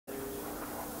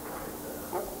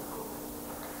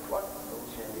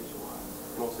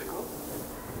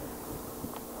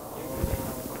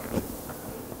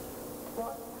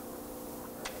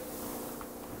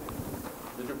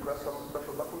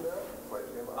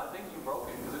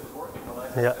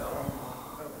Yeah.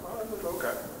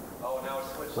 Okay. Oh, now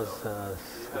it's switched Was, off.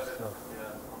 switched off.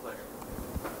 Yeah, one second.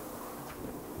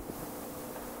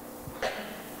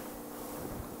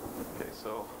 Okay,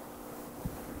 so.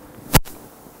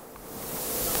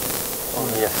 Oh,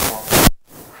 yes.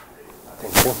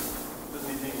 Thank you. This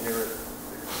meeting here.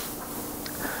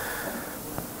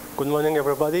 Good morning,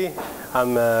 everybody.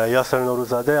 I'm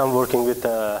Norouzzadeh. I'm working with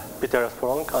Peter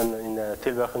Sprong in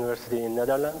Tilburg University in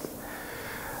Netherlands.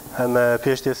 I'm a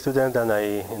PhD student and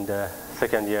I'm in the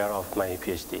second year of my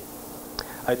PhD.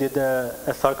 I did a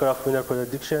StarCraft winner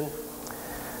prediction.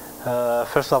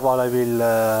 First of all, I will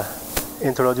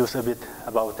introduce a bit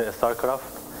about StarCraft,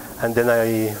 and then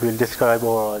I will describe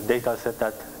our data set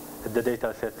that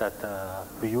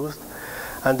we used.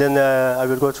 And then I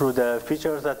will go through the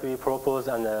features that we propose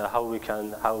and how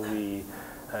we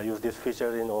use these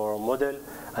features in our model.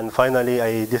 And finally,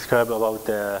 I describe about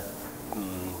the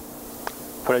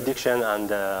prediction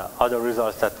and other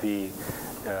results that we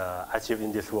achieved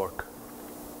in this work.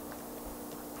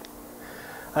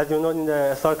 As you know, in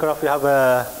the StarCraft, we have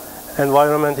an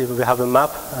environment, we have a map,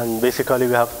 and basically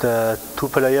we have the two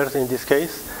players in this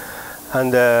case.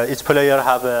 And each player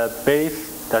have a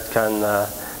base that can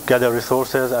gather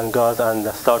resources and gas and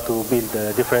start to build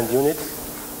different units.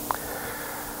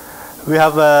 We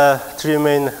have three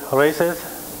main races,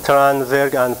 Terran,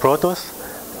 Zerg, and Protoss,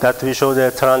 that we show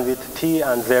the Terran with T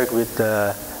and Zerg with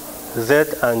Z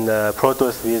and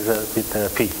Protoss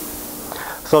with P.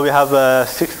 So we have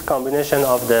 6 combination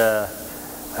of the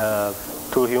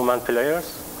 2 human players.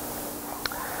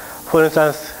 For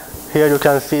instance, here you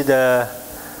can see the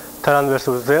Terran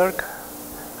versus Zerg,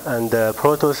 and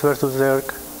Protoss versus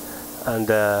Zerg, and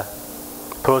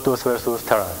Protoss versus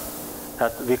Terran.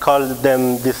 That we call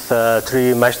them these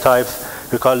 3 match types.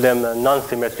 We call them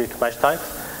non-symmetric match types,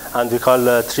 and we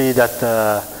call 3 that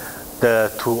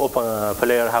the 2 open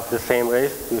players have the same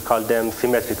race. We call them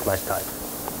symmetric match types.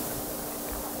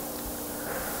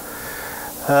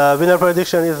 Winner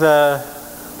prediction is a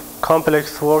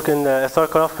complex work in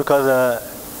StarCraft because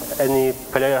any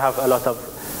player have a lot of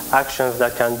actions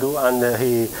that can do, and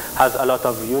he has a lot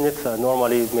of units.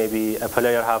 Normally, maybe a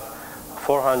player have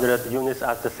 400 units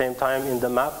at the same time in the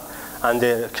map, and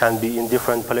they can be in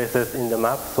different places in the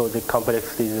map, so the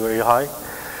complexity is very high.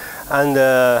 And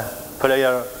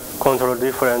player control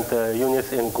different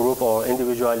units in group or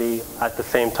individually at the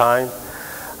same time,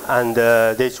 and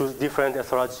they choose different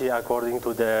strategy according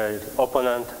to the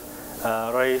opponent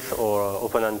race or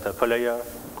opponent player.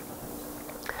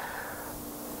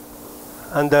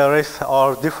 And the races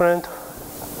are different,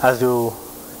 as you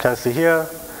can see here.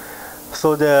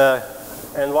 So the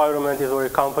environment is very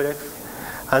complex,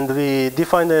 and we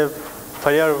define the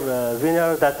player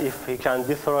winner that if he can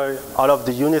destroy all of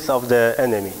the units of the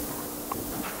enemy.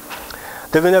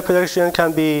 The winner prediction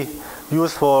can be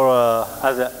used for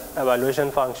as an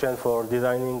evaluation function for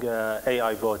designing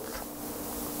AI bots.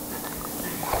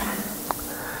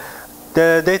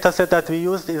 The data set that we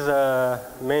used is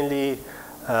mainly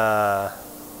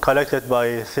collected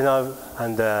by Sinav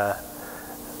and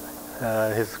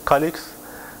his colleagues,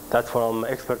 that from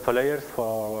expert players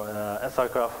for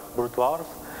StarCraft Brute Wars.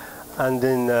 And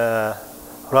then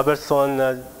Robertson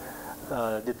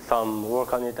did some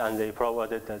work on it, and they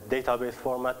provided a database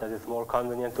format that is more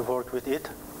convenient to work with it.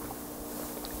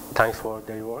 Thanks for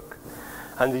their work.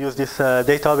 And we use this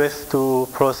database to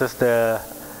process the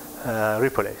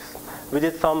replays. We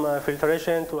did some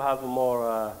filtration to have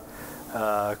more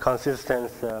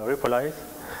consistent replies.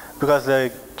 Because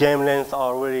the game lengths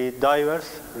are very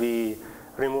diverse, we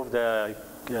remove the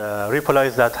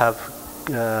replies that have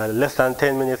less than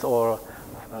 10 minutes or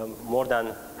more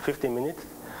than 15 minutes.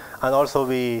 And also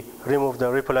we remove the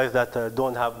replies that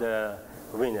don't have the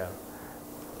winner.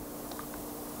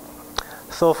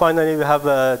 So finally we have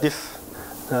this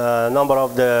number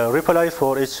of the replies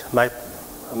for each match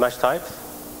types.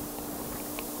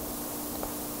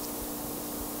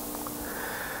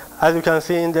 As you can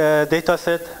see in the data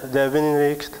set, the winning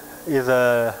rate is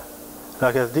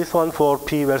like this one for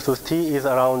P versus T is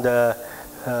around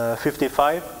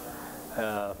 55.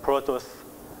 Protoss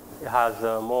has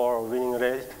more winning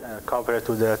rate compared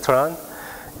to the Terran.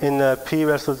 In P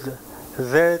versus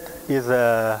Z is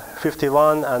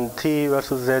 51, and T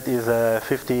versus Z is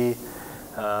 55%,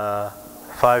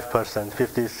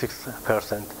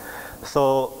 56%.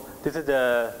 So this is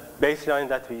the baseline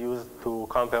that we use to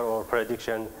compare our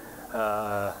prediction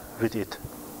with it.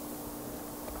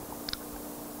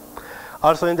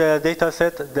 Also in the data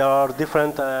set, there are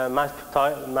different map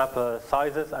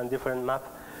sizes and different map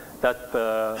that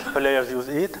players use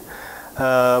it.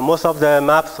 Most of the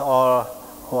maps are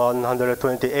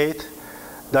 128.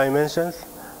 dimensions.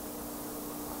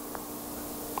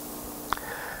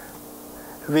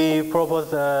 We propose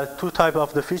two types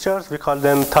of the features. We call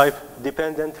them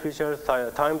type-dependent features,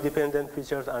 time-dependent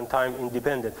features, and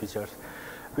time-independent features.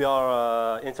 We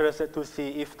are interested to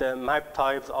see if the map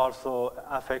types also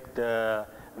affect the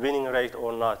winning rate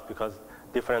or not, because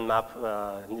different map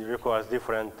requires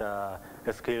different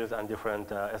skills and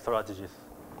different strategies.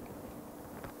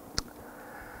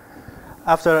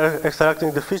 After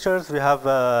extracting the features, we have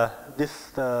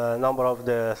this number of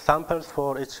the samples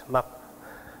for each map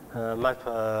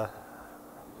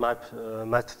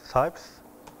types.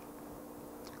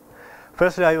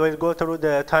 Firstly, I will go through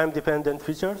the time-dependent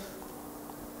features.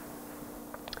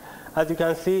 As you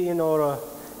can see in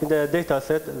the data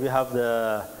set, we have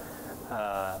the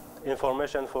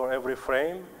information for every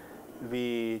frame.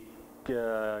 We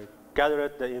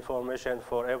gathered the information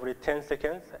for every 10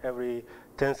 seconds. Every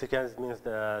 10 seconds means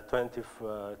the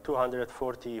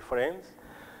 240 frames.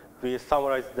 We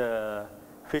summarize the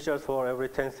features for every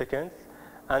 10 seconds,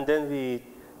 and then we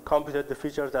computed the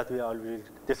features that we will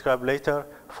describe later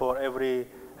for every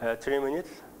 3 minutes,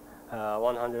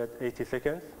 180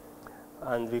 seconds.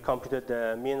 And we computed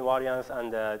the mean variance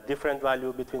and the different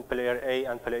value between player A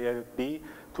and player B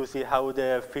to see how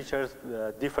the features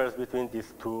differs between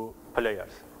these two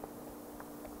players.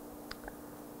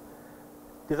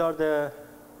 These are the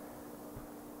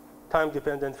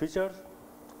time-dependent features.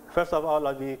 First of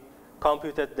all, we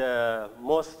computed the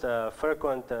most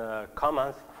frequent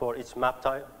commands for each map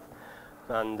type.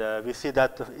 And we see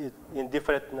that in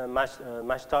different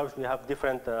match types, we have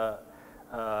different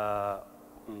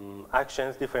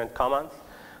actions, different commands.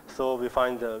 So we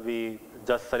we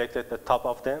just selected the top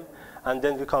of them. And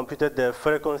then we computed the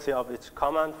frequency of each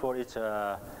command for each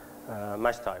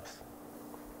match types.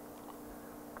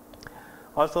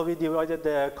 Also, we divided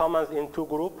the commands in two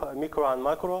groups, micro and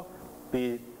macro.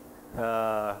 We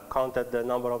counted the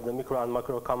number of the micro and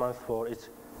macro commands for each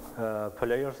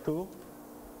players too.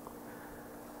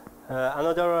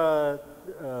 Another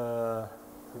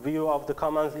view of the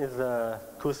commands is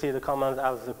to see the commands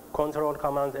as control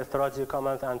commands, strategy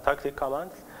commands, and tactic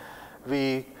commands.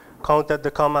 We counted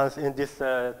the commands in these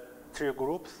three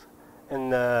groups.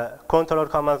 And control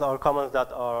commands are commands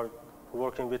that are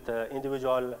working with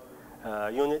individual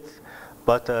units,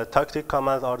 but tactic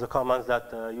commands are the commands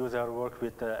that user work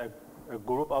with a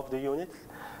group of the units,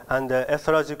 and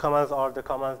strategy commands are the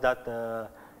commands that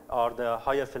are the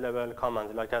highest level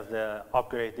commands, like as the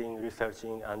upgrading,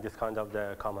 researching, and this kind of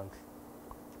the commands.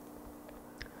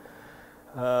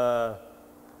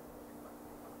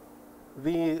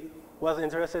 We was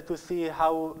interested to see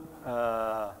how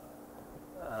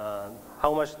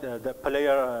much the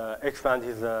player expand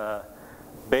his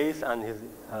base and his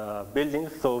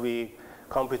buildings. So we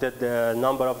computed the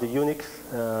number of the Unix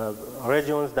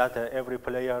regions that every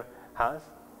player has.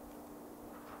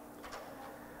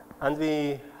 And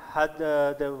we had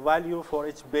the value for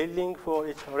each building for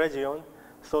each region.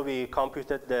 So we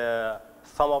computed the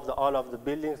sum of all of the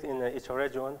buildings in each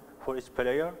region for each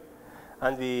player.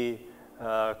 And we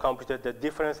computed the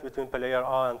difference between player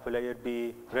A and player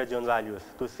B region values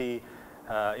to see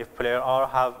if player R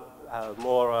have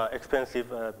more expensive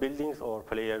buildings or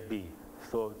player B.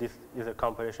 So this is a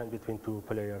comparison between two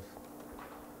players.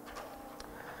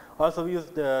 Also, we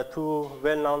used the two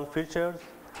well-known features,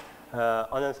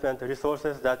 unspent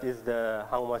resources, that is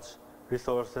how much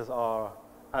resources are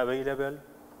available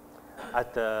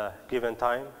at a given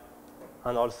time,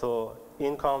 and also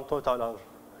income, total of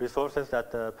resources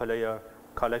that the player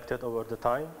collected over the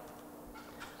time,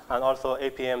 and also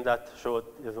APM that showed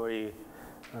is very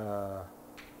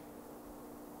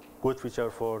good feature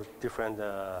for different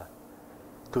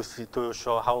to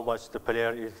show how much the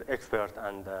player is expert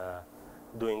and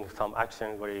doing some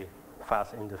action very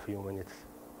fast in the few minutes.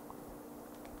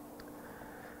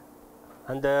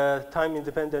 And the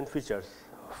time-independent features.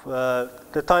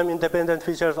 The time-independent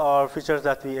features are features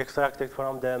that we extracted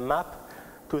from the map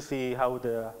to see how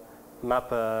the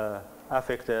map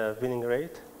affects the winning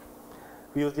rate.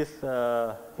 We use this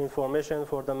information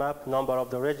for the map, number of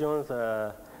the regions,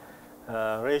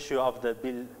 ratio of the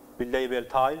buildable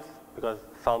tiles, because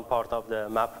some part of the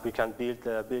map we can build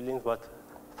buildings, but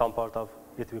some part of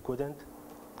it we couldn't.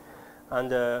 And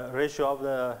the ratio of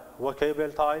the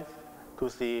walkable tiles to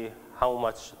see how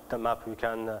much the map we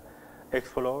can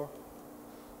explore.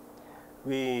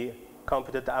 We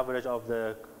computed the average of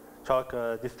the chalk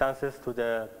distances to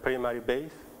the primary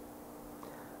base.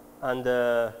 And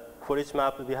for each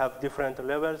map, we have different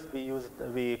levels.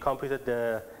 We computed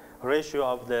the ratio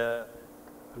of the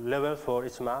levels for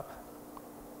each map.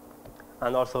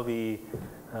 And also we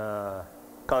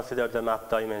consider the map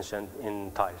dimension in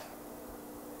tiles.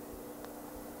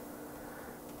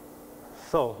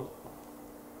 So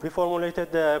we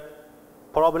formulated the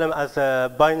problem as a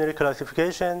binary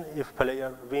classification. If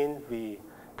player win, we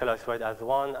classify it as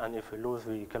 1, and if we lose,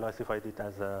 we classified it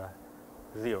as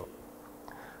 0.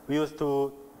 We used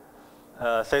two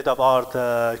state-of-art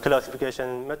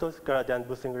classification methods, gradient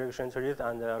boosting regression trees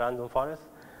and random forest,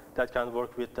 that can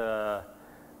work with the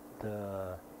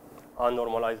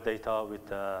unnormalized data, with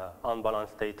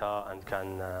unbalanced data, and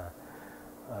can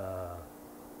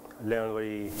learn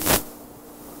very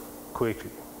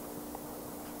quickly.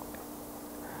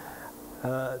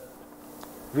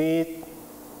 We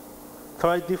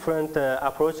tried different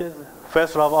approaches.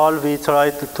 First of all, we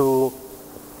tried to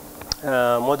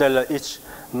model each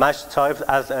match type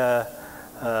as a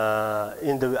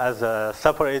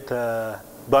separate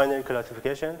binary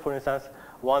classification. For instance,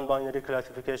 one binary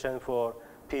classification for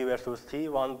P versus T,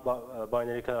 one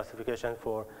binary classification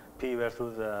for P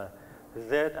versus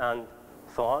Z, and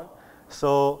so on.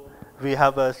 So we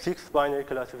have a 6 binary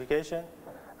classification,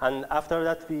 and after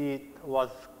that we was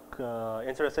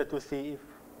interested to see if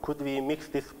could we mix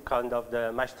this kind of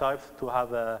the match types to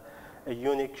have a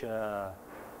unique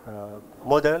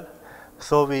model.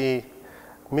 So we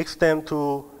mixed them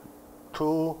to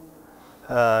 2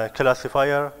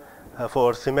 classifiers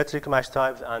for symmetric match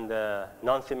types and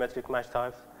non-symmetric match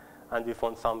types, and we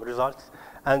found some results.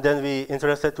 And then we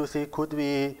interested to see could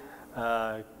we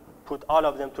put all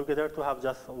of them together to have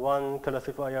just one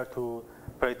classifier to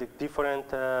predict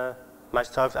different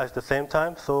match types at the same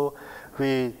time. So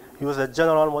we use a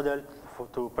general model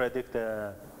to predict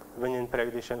the winning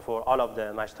prediction for all of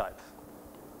the match types.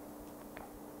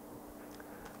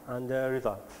 And the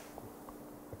results.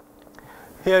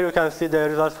 Here you can see the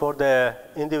results for the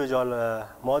individual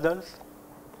models.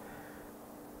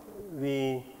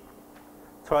 We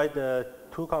tried the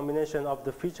 2 combinations of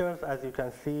the features. As you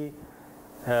can see,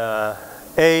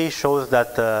 A shows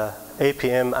that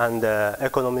APM and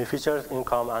economy features,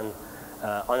 income and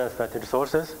unexpected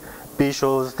resources. B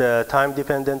shows the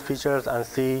time-dependent features, and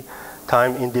C,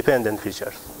 time-independent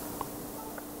features.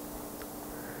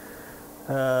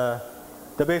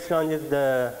 The baseline is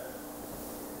the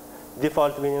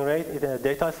default winning rate in a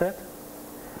data set.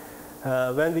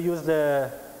 When we use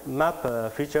the map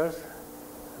features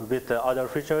with the other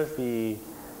features, we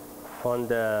found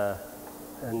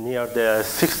near the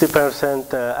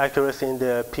 60% accuracy in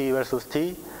the P versus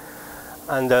T.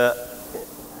 And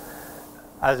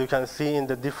as you can see in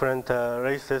the different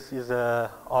races is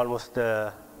almost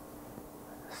the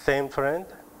same trend.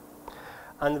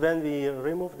 And when we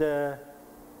remove the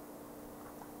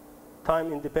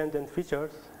time-independent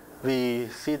features, we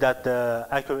see that the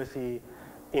accuracy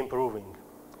improving.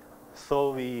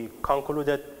 So we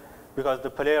concluded, because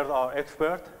the players are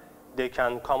expert, they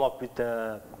can come up with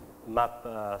the map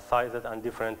sizes and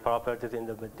different properties in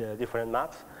the different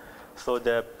maps. So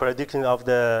the predicting of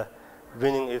the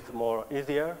winning is more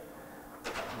easier.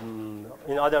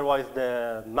 In otherwise,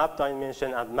 the map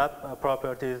dimension and map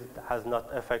properties has not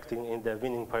affecting in the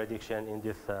winning prediction in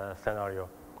this scenario.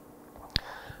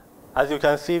 As you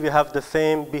can see, we have the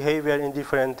same behavior in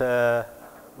different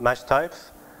match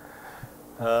types.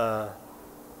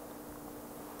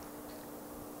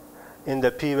 In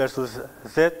the P versus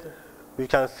Z, we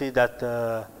can see that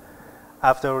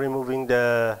after removing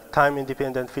the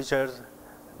time-independent features,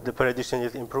 the prediction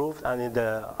is improved, and in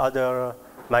the other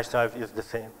match type is the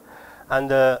same. And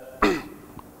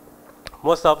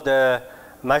most of the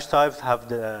match types have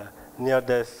near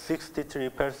the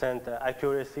 63%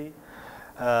 accuracy,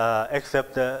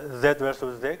 except the Z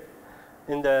versus Z.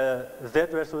 In the Z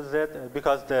versus Z,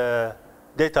 because the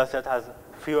data set has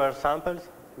fewer samples,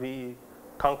 we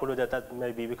concluded that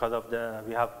maybe because of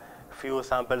we have few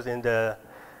samples in the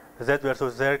Z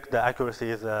versus Z, the accuracy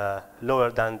is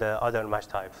lower than the other match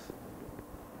types.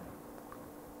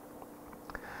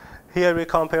 Here we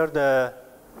compare the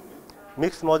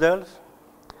mixed models.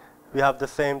 We have the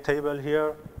same table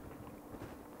here.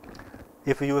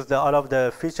 If we use all of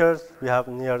the features, we have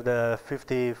near the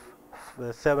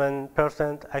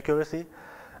 57% accuracy.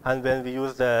 And when we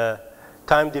use the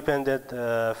time-dependent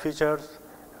features,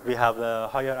 we have a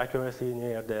higher accuracy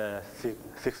near the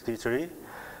 63.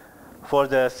 For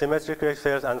the symmetric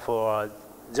racers and for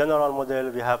general model,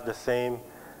 we have the same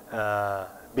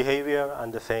behavior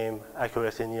and the same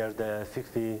accuracy near the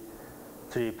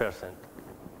 63%.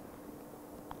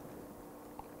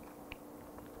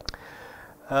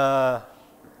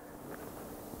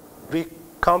 We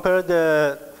compare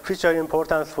the feature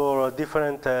importance for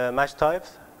different match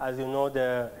types. As you know,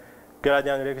 the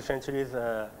gradient regression trees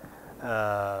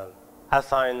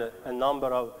assign a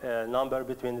number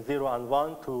between 0 and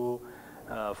 1 to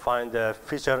find the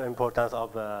feature importance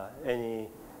of any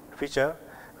feature.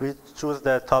 We choose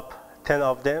the top 10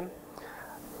 of them.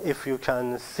 If you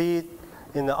can see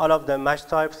in all of the match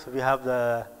types, we have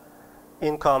the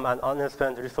income and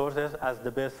unspent resources as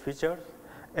the best features,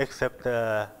 except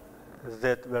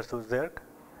Z versus Zerg.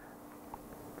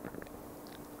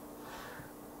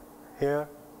 Here.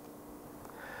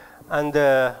 And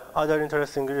the other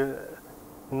interesting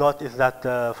note is that,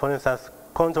 for instance,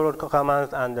 control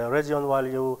commands and the region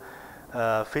value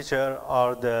feature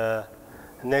are the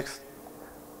next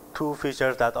two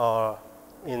features that are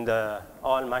in the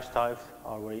all match types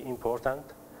are very important.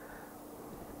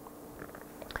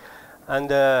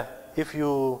 And if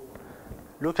you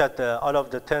look at all of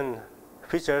the 10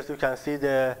 features, you can see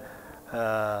the,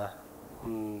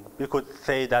 we could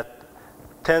say that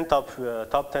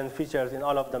top 10 features in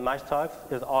all of the match types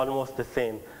is almost the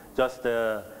same. Just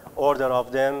the order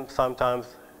of them sometimes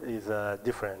is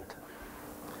different.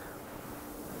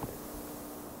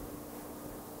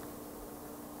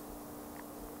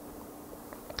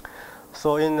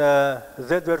 So in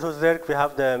Z versus Zerg, we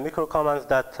have the micro commands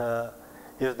that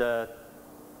is the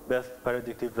best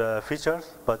predictive features,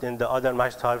 but in the other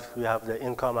match types, we have the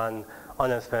income and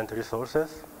unspent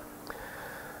resources.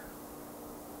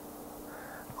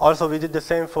 Also, we did the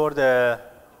same for the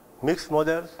mixed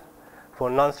models, for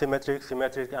non-symmetric,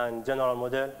 symmetric, and general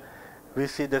model. We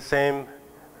see the same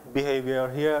behavior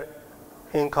here.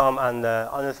 Income and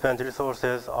unspent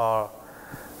resources are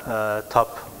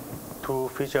top two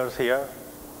features here.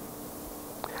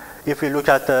 If we look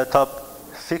at the top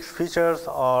 6 features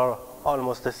are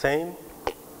almost the same.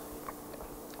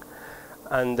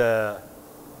 And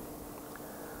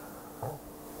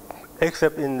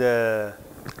except in the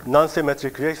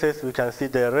non-symmetric races, we can see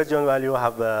the region value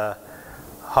have a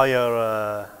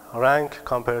higher rank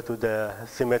compared to the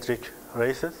symmetric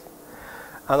races.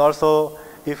 And also,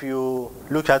 if you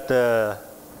look at the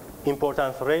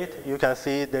importance rate, you can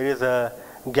see there is a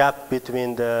gap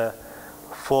between the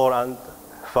 4 and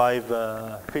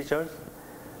 5 features.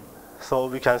 So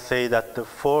we can say that the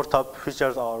 4 top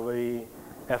features are very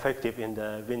effective in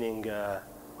the winning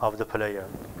of the player.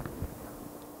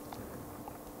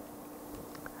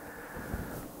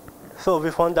 So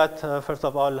we found that, first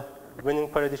of all, winning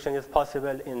prediction is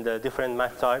possible in the different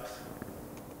match types.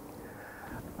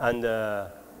 And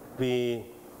we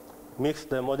mixed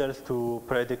the models to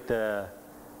predict the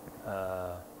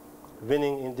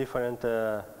winning in different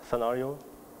scenarios.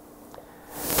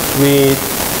 We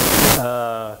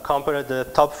compared the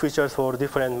top features for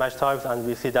different match types, and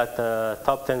we see that the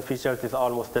top 10 features is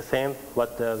almost the same,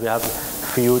 but we have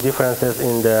few differences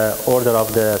in the order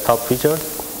of the top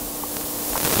features.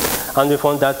 And we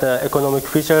found that economic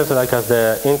features, like as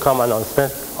the income and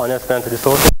unspent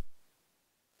resources,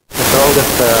 the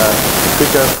strongest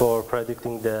feature for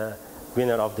predicting the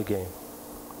winner of the game.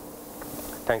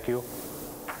 Thank you.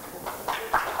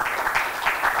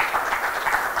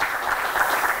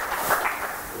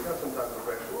 We have some time for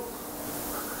questions.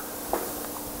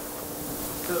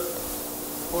 So,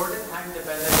 for the time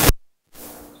dependent,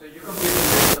 so you compute it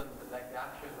based on like the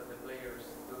actions that the players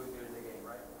do during the game,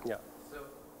 right? Yeah. So,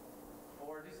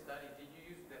 for this study, did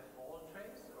you use the whole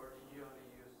trace, or did you only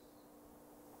use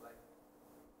like,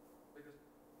 because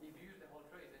if you use the whole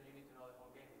trace, then you need to know the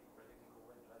whole game to predict who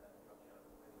wins, right? And drop you out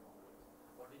of the whole trace.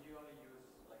 Or did you only use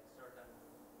like certain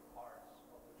parts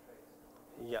of the trace?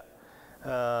 Yeah.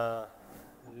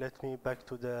 Let me back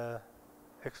to the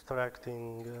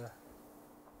extracting.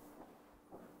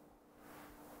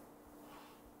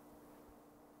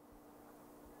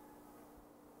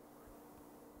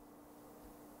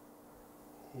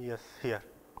 Yes, here.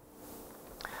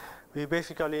 We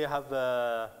basically have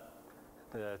the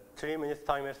 3-minute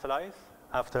timer slice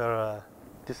after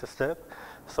this step.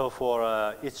 So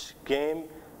for each game,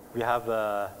 we have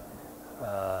a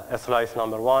slice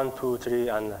number 1, 2, 3,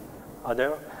 and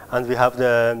other. And we have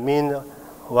the mean,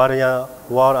 var,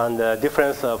 and the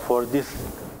difference for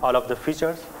all of the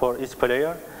features for each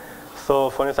player. So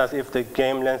for instance, if the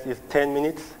game length is 10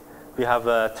 minutes, we have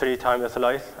 3 times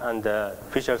slice and the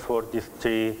features for these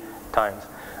 3 times.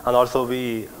 And also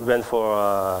we went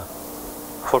for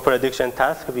prediction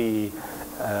task,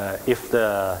 if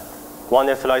the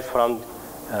one slice from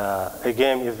a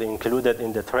game is included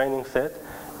in the training set,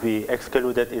 we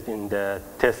excluded it in the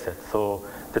test set. So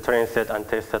the training set and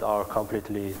test set are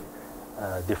completely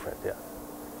different, yeah.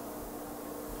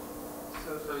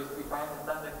 So if I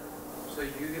understand it, so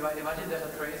you imagine there's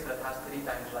a trace that has 3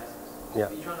 time slices. Yeah.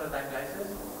 Each one of the time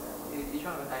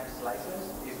slices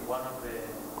is one of the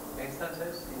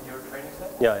instances in your training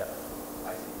set? Yeah, yeah.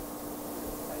 I see.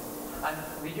 And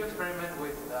did you experiment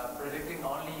with predicting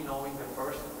only knowing the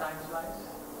first time slice?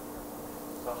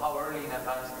 So how early in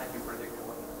advance can you predict the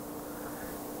winner?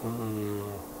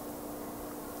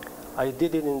 I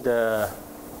did it in the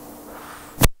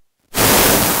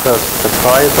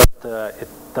try, but it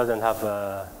doesn't have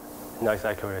a nice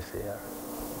accuracy. Yeah.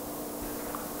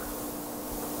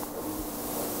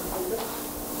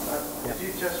 Did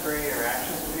you test for any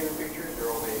interactions between the features or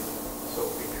only sole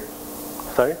features?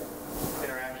 Sorry?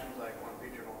 Interactions like one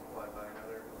feature multiplied by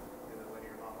another in the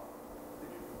linear model. Did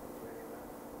you do any of that?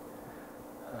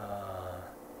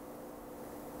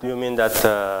 Do you mean that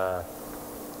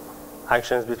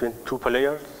actions between two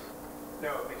players?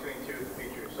 No, between two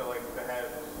features. So like I have,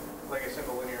 like a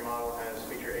simple linear model has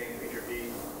feature A and feature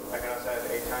B. I can also have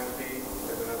A times B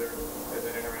as another, as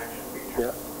an interaction feature.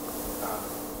 Yeah.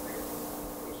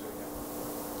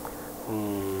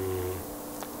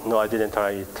 No, I didn't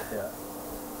try it. Yeah.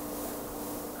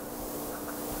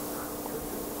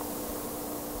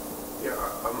 Yeah,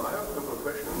 I have a couple of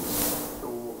questions. So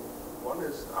one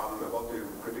is about the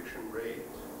prediction rate.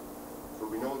 So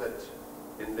we know that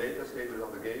in later stages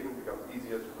of the game, it becomes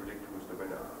easier to predict who's the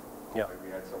winner. Yeah. Like we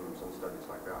had some studies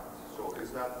like that. So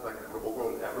is that like an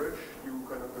overall average you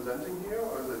kind of presenting here,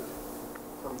 or is it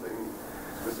something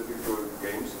specific to a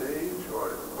game stage,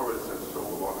 or is it so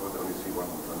one would only see one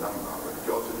number? But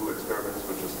you also do experiments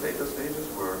with just later stages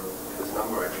where this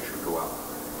number actually should go up.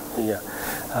 Yeah,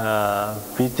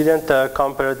 we didn't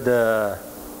compare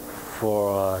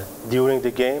during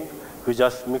the game. We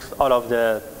just mixed all of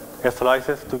the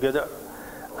slices together,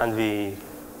 and we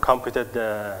computed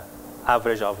the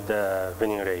average of the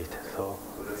winning rate. So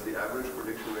that's the average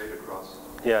prediction rate across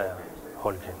yeah,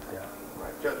 whole games. Yeah.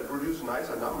 Right. Yeah, to produce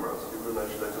nicer numbers, you will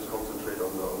actually just concentrate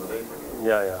on the later game.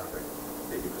 Yeah, yeah. Like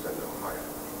 80% or higher.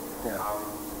 Yeah.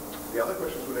 The other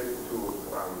question is related to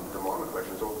the model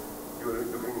question. So you're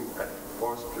looking at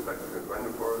forest, like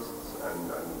random forests and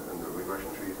the regression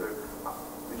trees.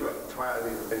 Did you try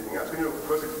anything else? Can you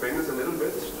first explain this a little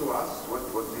bit to us,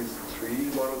 what these tree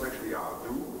models actually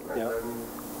do? And yeah. then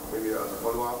maybe as a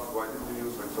follow-up, why didn't you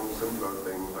use like some simpler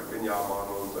things like linear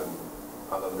models and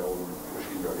other known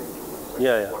machine learning tools? Like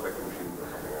yeah. vector machines or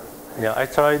something else? Yeah, I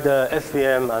tried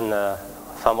SVM and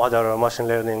some other machine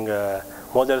learning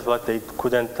models, but they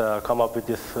couldn't come up with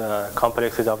this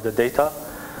complexity of the data,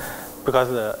 because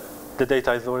the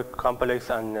data is very complex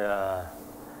and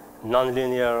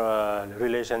non-linear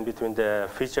relation between the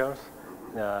features,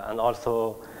 and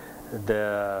also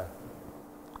the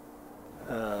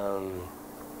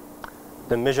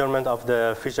measurement of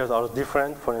the features are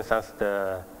different. For instance,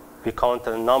 we count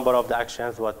the number of the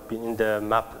actions, what in the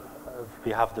map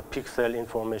we have the pixel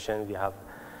information, we have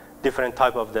different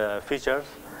type of the features.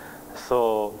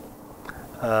 So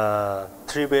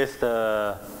tree-based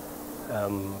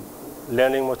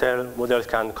learning models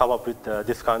can come up with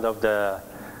this kind of the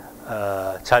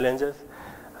challenges.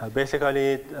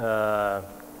 Basically,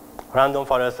 random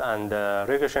forests and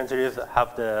regression trees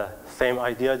have the same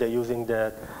idea. They're using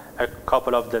a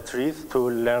couple of the trees to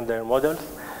learn their models.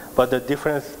 But the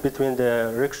difference between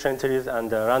the regression trees and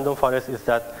the random forest is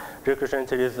that regression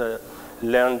trees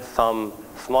learn some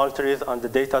small trees on the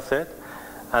data set,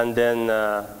 and then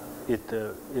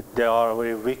they are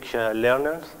very weak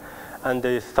learners, and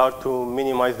they start to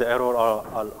minimize the error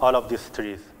of all of these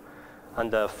trees.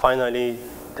 And finally,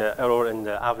 the error in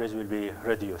the average will be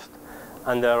reduced.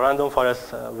 And the random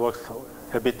forest works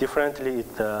a bit differently.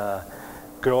 It's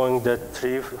growing the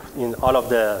tree in all of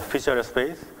the feature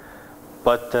space,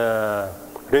 but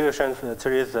regression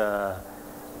trees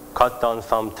cut down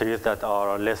some trees that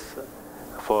are less,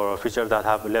 for features that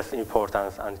have less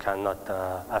importance and cannot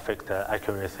affect the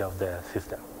accuracy of the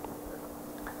system.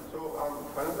 So,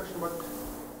 final question,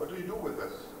 what do you do with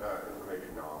this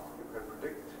information now? You can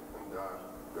predict, and you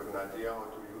have an idea how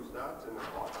to use that in the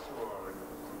box, or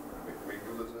make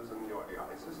use of this in your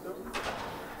AI system?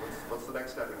 What's the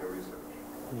next step in your research?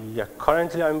 Yeah,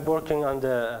 currently I'm working on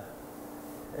the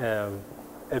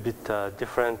a bit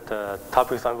different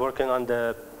topics. I'm working on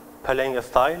the playing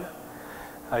style.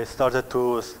 I started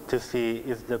to see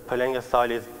if the playing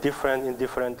style is different in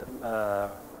different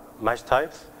match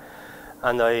types,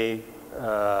 and I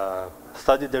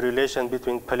studied the relation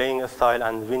between playing style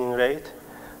and winning rate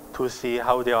to see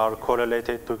how they are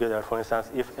correlated together. For instance,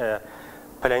 if a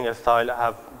playing style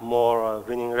have more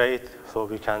winning rate, so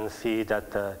we can see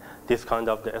that this kind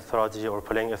of the strategy or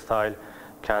playing style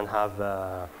can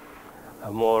have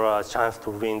more chance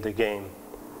to win the game.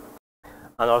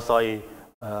 And also I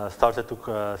started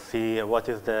to see what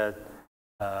is the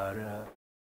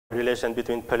relation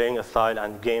between playing style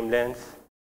and game length.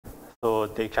 so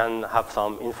they can have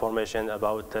some information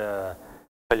about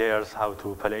players, how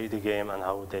to play the game, and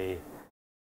how they,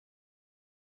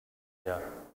 yeah.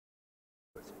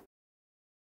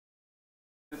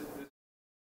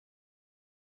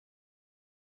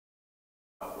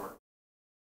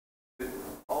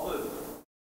 All the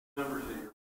numbers that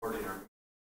you're reporting are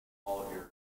all here. Is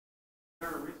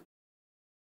there a reason?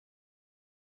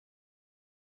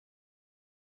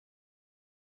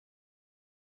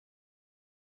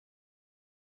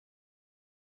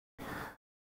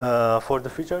 For the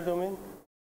feature domain?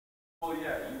 Well,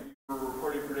 yeah, you were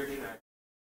reporting prediction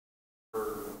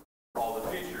for all the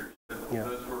features, but yeah.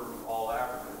 Those were all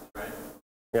averages, right?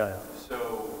 Yeah, yeah.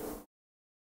 So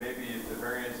maybe if the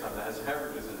variance on the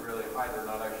averages is really high, they're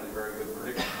not actually very good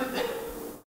predictions.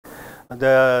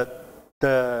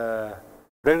 The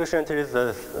regression trees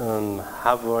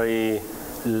have very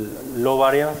low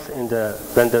variance in the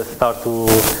when they start to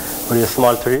very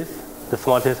small trees. The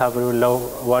small trees have very low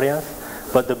variance,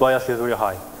 but the bias is very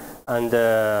high. And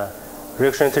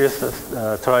regression trees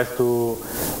tries to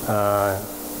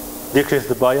decrease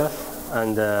the bias,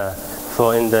 and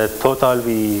so in the total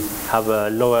we have a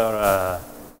lower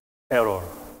error.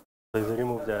 So you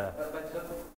remove the.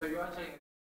 So you are saying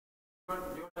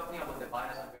you're talking about the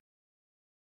bias.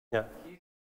 Yeah.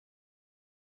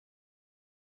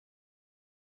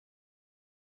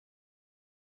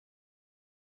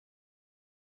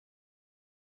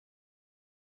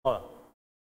 Oh.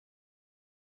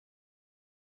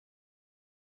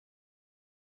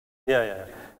 Yeah.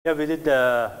 We did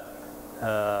the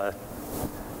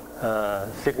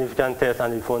significant test,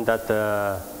 and we found that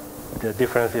the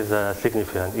difference is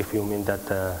significant. If you mean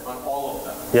that. On all of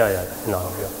them. Yeah. No.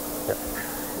 Yeah.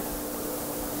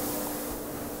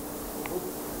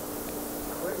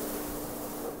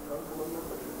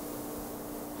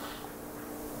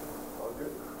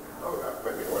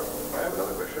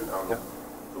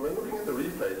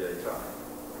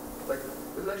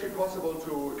 Possible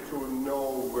to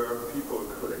know where people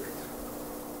clicked?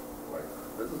 Like,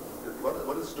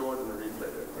 what is stored in the replay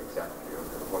data exactly? I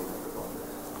wondering about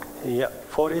this. Yeah,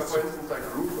 for instance, like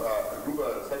group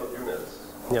a set of units.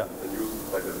 Yeah. And use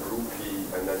like a group key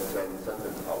and then send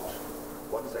them out.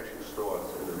 What is actually stored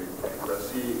in the replay? Do I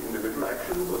see individual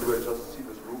actions, or do I just see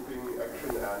this grouping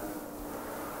action and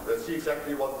do I see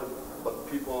exactly what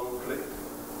people clicked?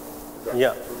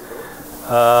 Yeah.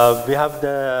 We have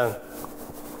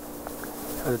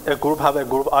a group have a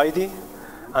group ID,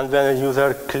 and when a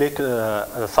user click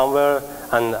somewhere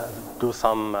and do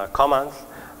some commands,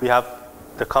 we have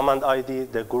the command ID,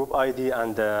 the group ID,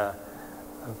 and the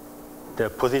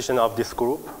position of this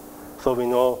group, so we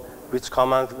know which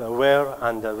commands where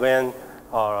and when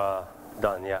are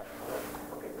done. Yeah.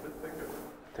 Okay, good. Thank you.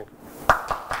 Thank you.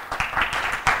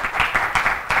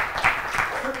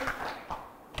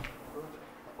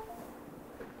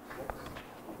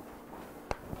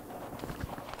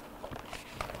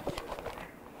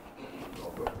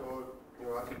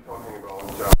 Talking about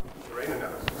terrain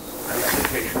analysis and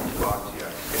applications to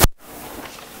RTS.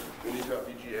 You need to have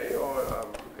VGA or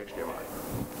HDMI?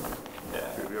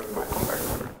 Yeah. We have both.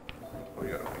 Oh,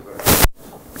 yeah.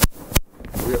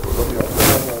 We also have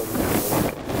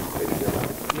HDMI.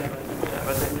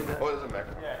 Yeah, Oh, there's a Mac.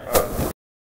 Yeah.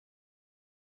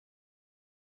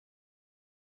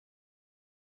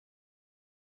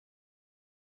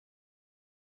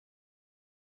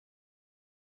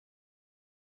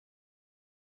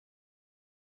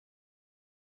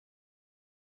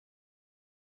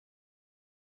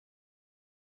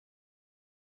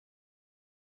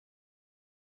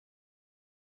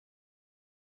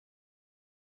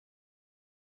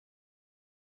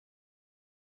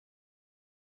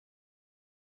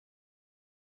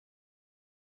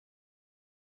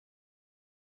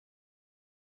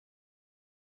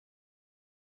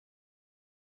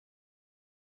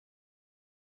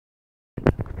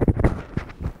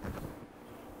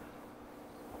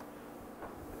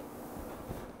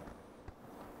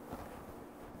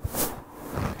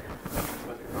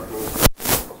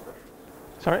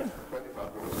 Sorry?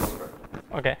 25 minutes.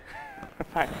 Okay,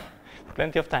 fine.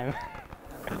 Plenty of time.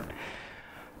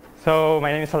 So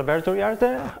my name is Alberto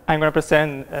Uriarte. I'm going to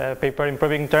present a paper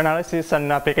improving turn analysis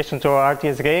and application to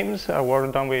RTS games,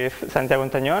 work done with Santiago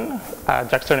Ontañón at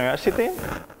Jackson University.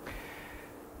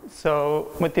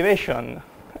 So motivation.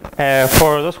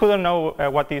 For those who don't know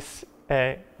what is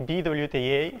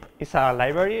BWTA, is a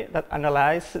library that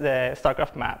analyzes the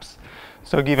StarCraft maps.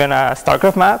 So given a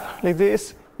StarCraft map like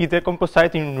this, it decomposes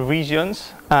it in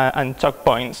regions and choke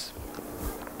points.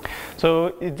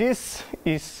 So this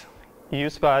is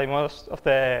used by most of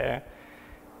the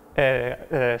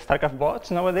StarCraft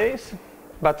bots nowadays.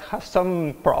 but has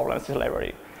some problems, this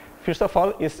library. First of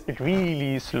all, it's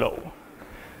really slow.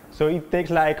 So it takes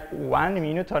like 1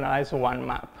 minute to analyze one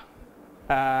map.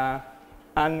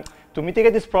 And to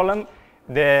mitigate this problem,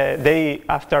 they,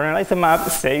 after analyze the map,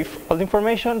 save all the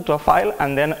information to a file,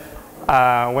 and then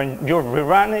when you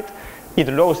rerun it, it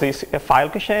loads this file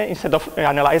cache instead of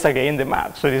analyze again the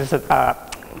map. So this is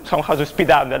somehow to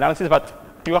speed up the analysis,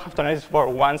 but you have to analyze for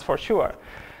once for sure.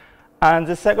 And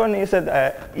the second is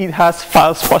that it has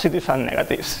false positives and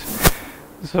negatives.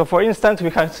 So for instance,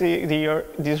 we can see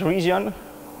this region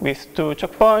with 2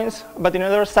 checkpoints, but in the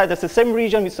other side, that's the same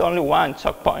region with only 1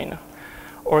 checkpoint.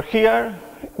 Or here,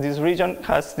 this region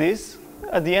has this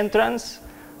at the entrance.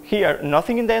 Here,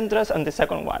 nothing in the entrance, and the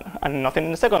second one, and nothing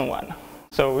in the second one.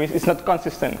 So it's not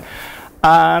consistent.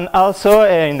 And also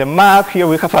in the map here,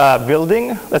 we have a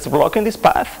building that's blocking this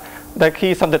path that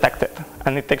is undetected.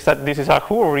 And it takes that this is a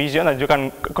whole region that you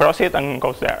can cross it and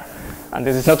goes there. And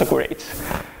this is not accurate.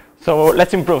 So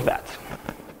let's improve that.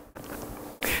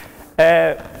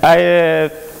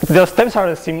 The steps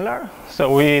are similar.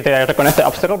 So we recognize the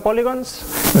obstacle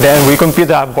polygons. Then we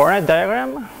compute a Bornite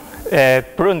diagram,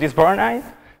 prune this Bornite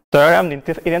diagram,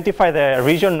 identify the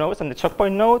region nodes and the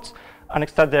checkpoint nodes, and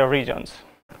extract the regions.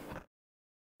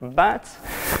 But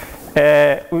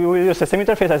we will use the same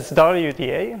interface as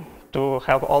WTA to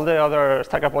help all the other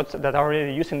StarCraft bots that are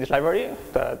already using this library,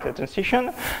 the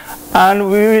transition. And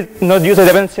we will not use the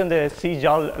dependency on the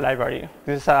CGAL library.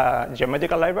 This is a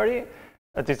geometrical library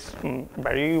that is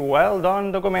very well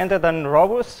done, documented, and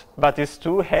robust, but it's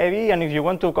too heavy. And if you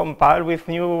want to compile with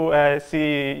new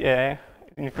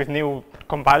with new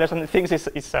compilers and things,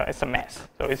 it's a mess.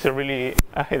 So it's really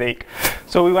a headache.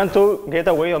 So we want to get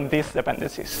away on these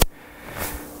dependencies.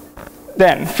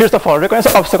 Then, first of all,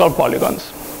 recognize obstacle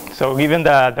polygons. So given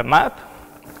the map,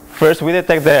 first we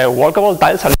detect the walkable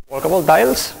tiles and walkable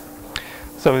tiles.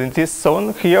 So in this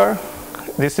zone here,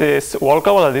 this is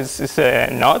walkable, and this is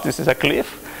not, this is a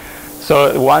cliff.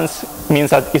 So 1 means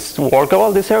that it's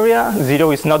walkable, this area,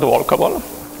 0 is not walkable.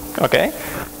 Okay.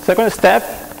 Second step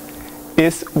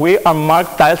is we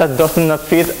unmark tiles that does not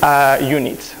fit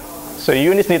units. So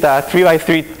units need a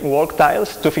 3x3 walk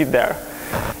tiles to fit there.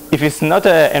 If it's not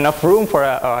enough room for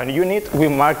a unit, we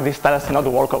mark this tile as not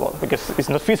walkable because it's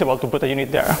not feasible to put a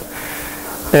unit there.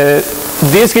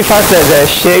 This gives us the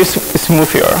shapes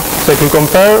smoother. So if we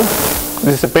compare,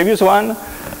 this is the previous one,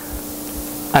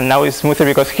 and now it's smoother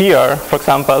because here, for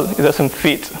example, it doesn't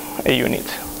fit a unit.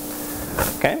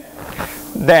 Okay.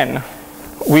 Then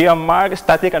we unmark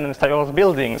static and unstable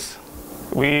buildings.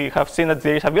 We have seen that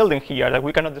there is a building here that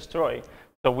we cannot destroy.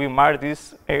 So we mark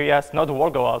these areas not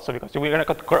walkable, so because we're going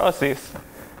to cross this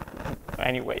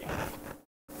anyway.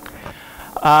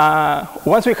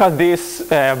 Once we have this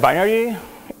binary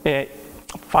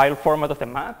file format of the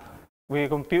map, we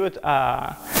compute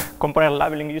component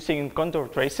labeling using contour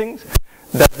tracing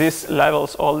that this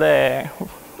labels all the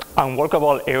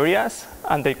unworkable areas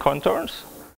and the contours.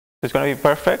 It's going to be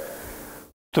perfect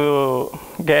to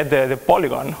get the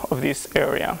polygon of this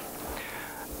area.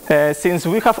 Since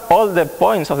we have all the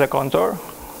points of the contour,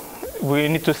 we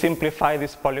need to simplify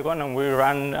this polygon, and we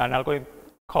run an algorithm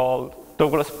called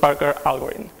Douglas-Parker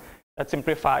algorithm that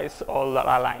simplifies all the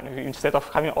line. Instead of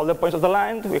having all the points of the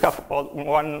line, we have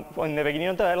one point in the beginning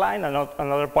of the line and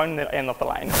another point in the end of the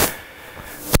line.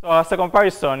 So as a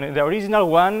comparison, the original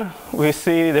one, we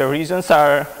see the regions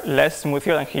are less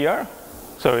smoother than here.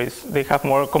 So they have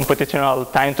more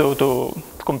computational time to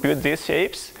compute these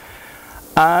shapes.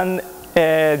 And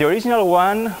the original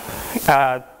one,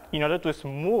 in order to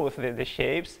smooth the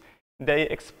shapes, they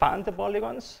expand the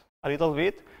polygons a little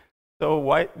bit.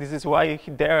 So this is why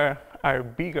there are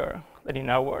bigger than in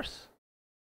ours.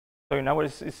 So in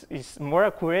ours is more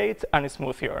accurate and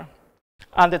smoother.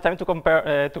 And the time to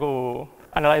compare to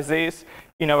analyze this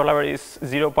in our library is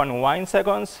 0.1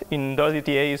 seconds. In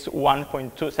WTA is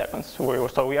 1.2 seconds.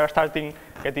 So we are starting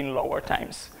getting lower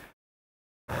times.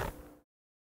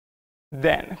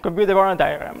 Then, compute the Bornite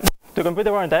diagram. To compute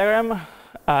the Bornite diagram,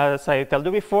 as I told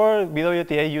you before,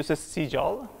 BWTA uses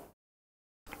CGAL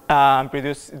and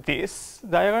produce this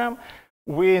diagram.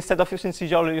 We, instead of using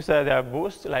CGAL, use the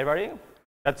Boost library.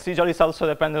 That CGAL is also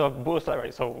dependent on Boost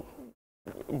library, so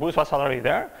Boost was already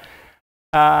there.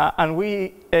 And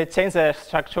we changed the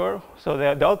structure, so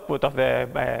the output of the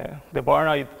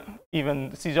Bornite,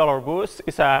 even CGAL or Boost,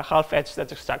 is a half-edge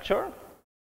static structure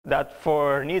that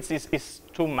for needs is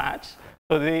too much.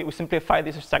 So we simplify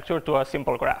this structure to a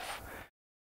simple graph.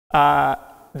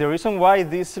 The reason why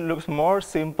this looks more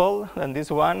simple than this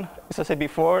one is, as I said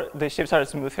before, the shapes are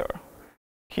smoother.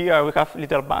 here we have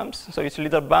little bumps. So each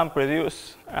little bump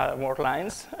produces more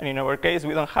lines. And in our case,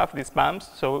 we don't have these bumps,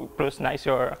 so we produce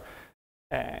nicer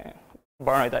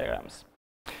Voronoi diagrams.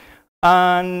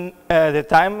 And the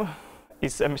time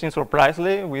is amazing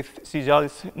surprisingly. With CGL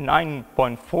is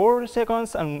 9.4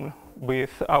 seconds, and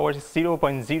with ours is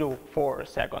 0.04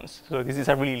 seconds. So this is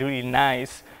a really, really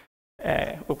nice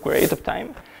upgrade of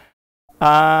time.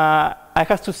 I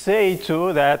have to say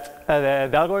too that the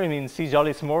algorithm in CGL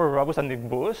is more robust than the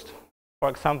Boost. For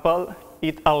example,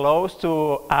 it allows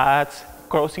to add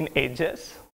crossing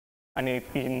edges, and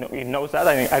it knows that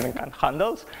and it can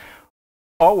handle.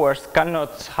 Ours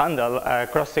cannot handle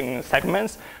crossing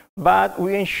segments, but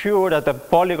we ensure that the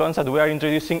polygons that we are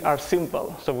introducing are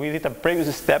simple. So we did a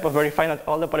previous step of verifying that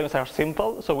all the polygons are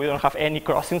simple, so we don't have any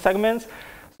crossing segments.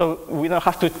 So we don't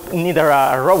have to need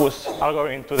a robust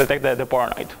algorithm to detect the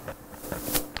Voronoi.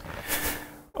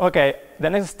 Okay, the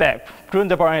next step, prune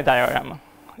the Voronoi diagram.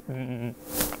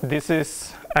 This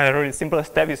is a really simple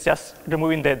step. It's just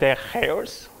removing the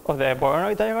hairs of the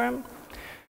Voronoi diagram.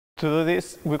 To do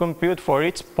this, we compute for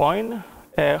each point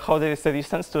how there is the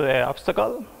distance to the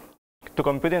obstacle. To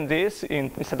computing this,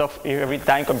 instead of every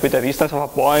time compute the distance of a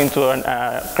point to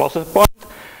a closest point,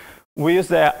 we use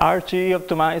the R3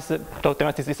 to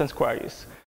optimize these distance queries.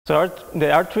 So the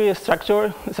R3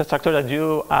 structure is a structure that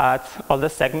you add all the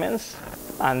segments,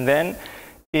 and then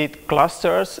it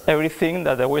clusters everything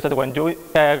that the way that when you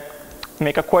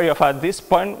make a query of at this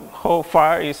point, how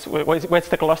far is what's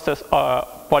the cluster's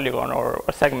polygon or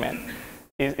segment?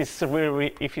 It's really,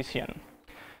 really efficient.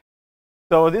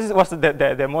 So this was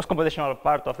the most computational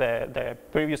part of the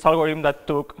previous algorithm that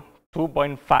took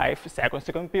 2.5 seconds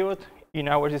to compute. In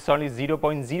ours, it's only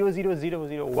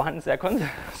 0.00001 seconds,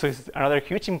 so it's another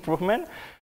huge improvement.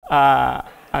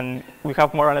 And we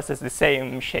have more or less the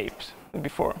same shapes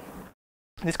before.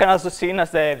 This can also be seen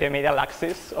as the medial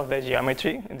axis of the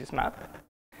geometry in this map.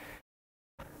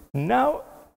 Now,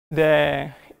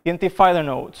 identify the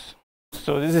nodes.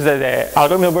 So this is the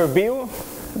algorithm overview.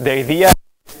 The idea is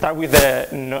to start with the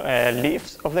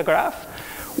leaves of the graph.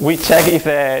 We check if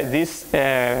this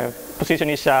position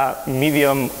is a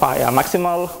medium by a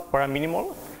maximal or a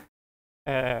minimal.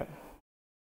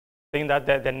 Saying that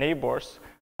the neighbors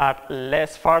are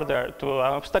less farther to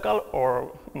an obstacle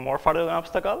or more farther to an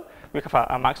obstacle, we have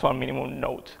a maximal minimum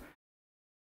node.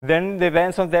 Then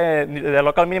depends on the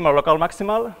local minimal, local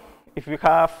maximal. If we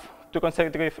have two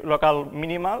consecutive local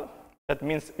minimal, that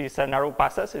means it's a narrow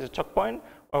passage, it's a choke point,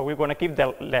 or we're going to keep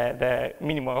the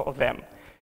minimum of them.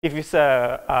 If it's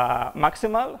a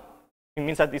maximal, it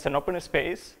means that it's an open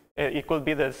space. It could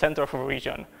be the center of a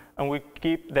region, and we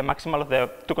keep the maximal of the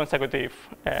two consecutive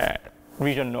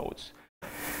region nodes.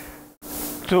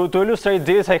 To illustrate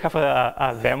this, I have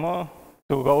a demo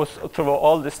to go through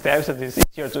all the steps that is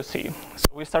easier to see. So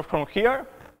we start from here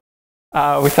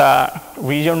with a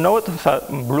region node, so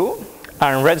blue,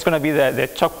 and red is going to be the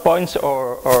choke points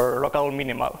or local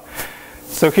minimal.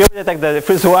 So here we detect that the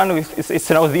first one is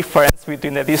no difference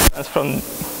between the distance from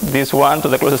this one to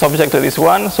the closest object to this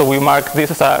one, so we mark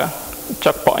this as a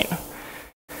choke point.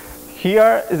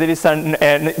 Here there is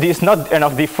not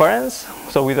enough difference,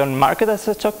 so we don't mark it as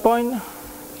a choke point.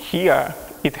 Here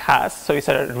it has, so it's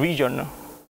a region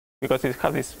because it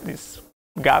has this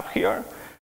gap here.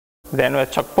 Then a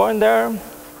choke point there.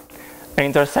 An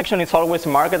intersection is always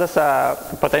marked as a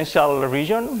potential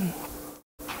region.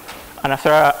 And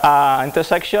after an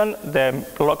intersection, the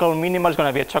local minimal is going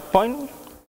to be a choke point.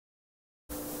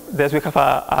 Then we have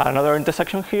another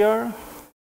intersection here,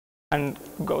 and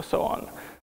go so on.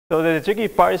 So the tricky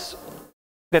part is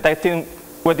detecting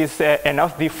what is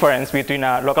enough difference between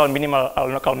a local minimal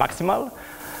and local maximal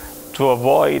to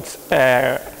avoid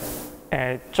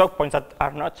choke points that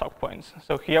are not choke points.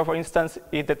 So here, for instance,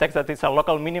 it detects that it's a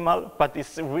local minimal, but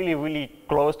it's really, really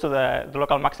close to the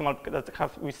local maximal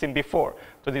that we've seen before.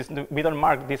 So we don't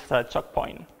mark this as a choke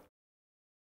point. So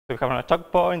we have another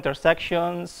choke point,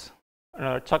 intersections,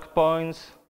 another choke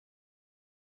points,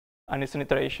 and it's an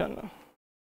iteration.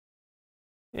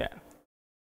 Yeah.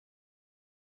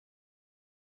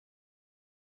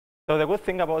 So the good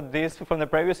thing about this from the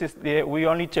previous is we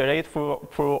only iterate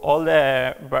through all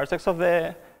the vertex of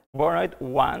the Voronoi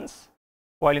once,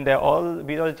 while in the old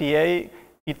VLTA,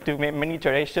 it took many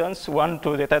iterations, one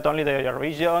to detect only the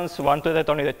regions, one to detect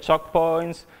only the choke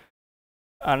points,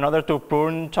 another to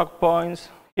prune choke points.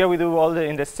 Here we do all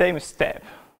in the same step.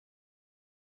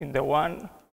 In the one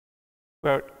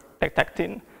we're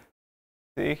detecting,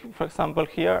 see, for example,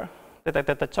 here,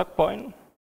 detected the choke point.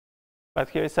 But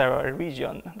here is a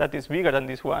region that is bigger than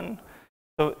this one.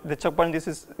 So the choke point, this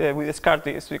is we discard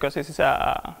this because this is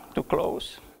too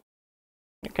close.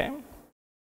 Okay.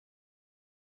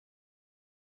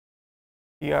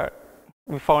 Here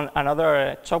we found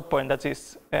another choke point that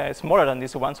is smaller than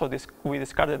this one, so we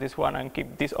discarded this one and keep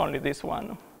only this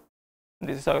one.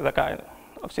 This is the kind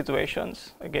of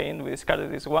situations. Again, we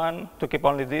discarded this one to keep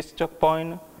only this choke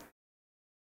point,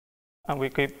 and we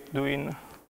keep doing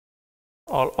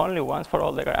only once for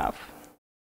all the graph.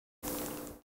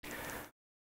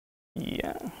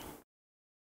 Yeah.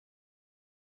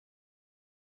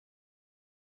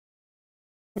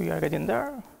 We are getting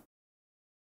there.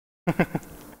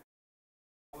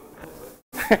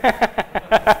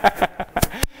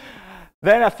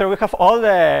 Then after we have all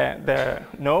the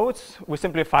nodes, we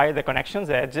simplify the connections,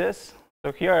 the edges.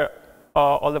 So here,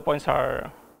 all the points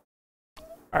are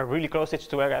really close each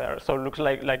together. So it looks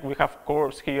like we have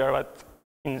curves here, but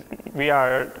we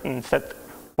are in set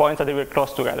points that are very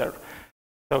close together.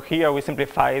 So here we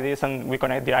simplify this and we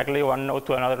connect directly one node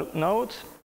to another node.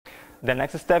 The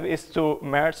next step is to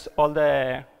merge all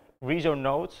the region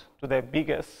nodes to the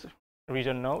biggest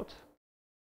region node.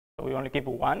 So we only keep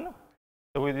one.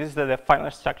 So this is the final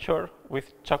structure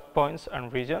with choke points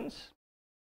and regions.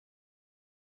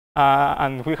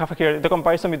 And we have here the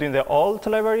comparison between the old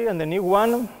library and the new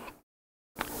one.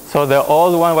 So the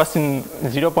old one was in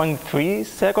 0.3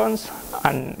 seconds,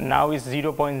 and now is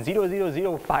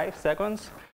 0.0005 seconds.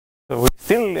 So we're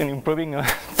still improving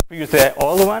the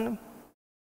old one.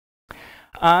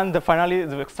 And finally,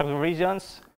 the extract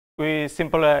regions, we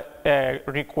simply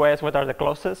request what are the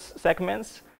closest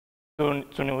segments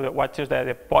to know what is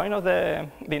the point of the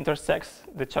intersects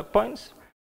the choke points,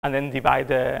 and then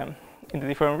divide into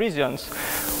different regions.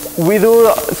 We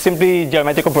do simply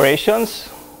geometric operations.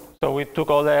 So we took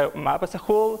all the map as a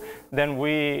whole, then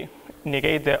we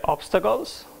negate the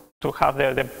obstacles to have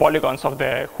the polygons of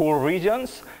the whole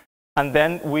regions, and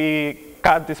then we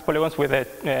cut these polygons with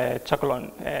the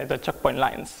choke point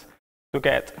lines to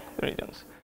get the regions.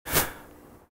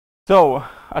 So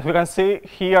as we can see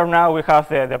here now we have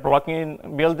the blocking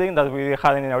building that we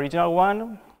had in the original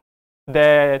one.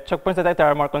 The choke points detected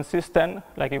are more consistent.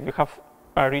 Like if we have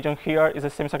a region here, it's the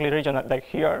same exactly region like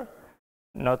here,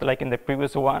 not like in the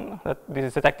previous one that this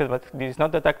is detected but this is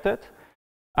not detected.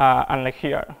 And like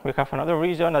here, we have another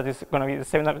region that is going to be the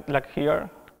same like here,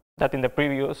 that in the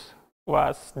previous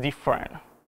was different.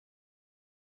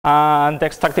 And the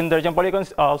extracting the region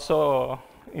polygons also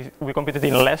we computed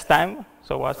in less time,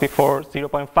 so it was before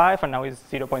 0.5 and now it's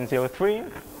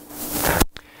 0.03.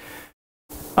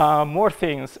 More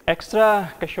things,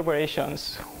 extra cache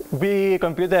operations. We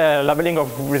compute the labeling of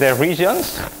the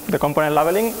regions, the component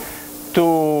labeling,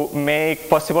 to make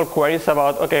possible queries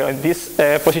about, okay, in this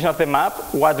position of the map,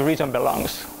 what region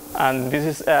belongs. And this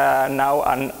is now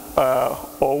an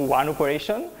O1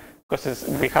 operation, because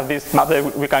we have this map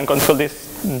that we can control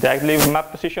this directly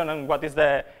map position and what is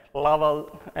the level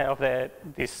of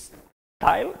this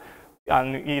tile,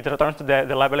 and it returns to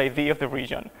the label ID of the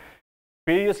region.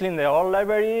 Previously in the old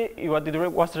library, what it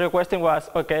was requesting was,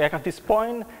 okay, I have this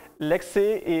point, let's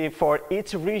see if for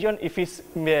each region if it's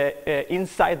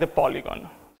inside the polygon.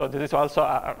 So this is also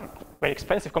a very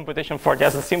expensive computation for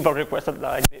just a simple request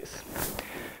like this.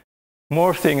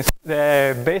 More things,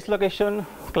 the base location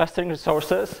clustering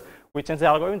resources, we change the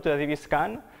algorithm to a DB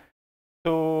scan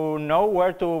to know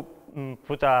where to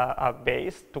put a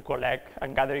base to collect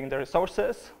and gathering the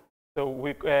resources. So we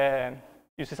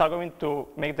use this algorithm to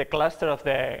make the cluster of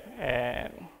the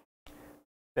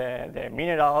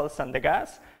minerals and the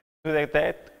gas to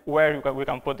detect where we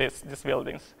can put these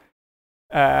buildings.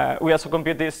 We also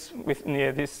compute this with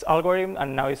this algorithm,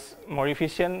 and now it's more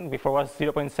efficient. Before was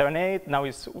 0.78, now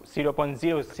it's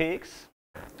 0.06.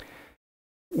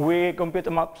 We compute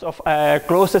maps of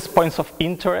closest points of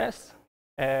interest,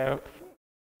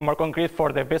 more concrete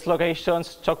for the base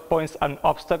locations, choke points, and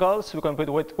obstacles. We compute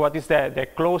what is the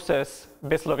closest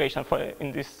base location for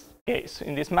in this case,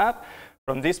 in this map.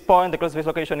 From this point, the closest base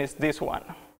location is this one.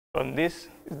 From this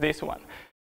is this one.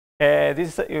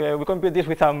 We compute this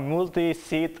with a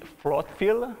multi-seed float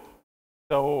field.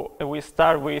 So we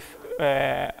start with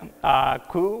a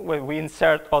queue where we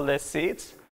insert all the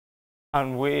seeds,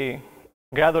 and we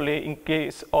gradually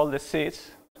increase all the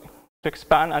seeds to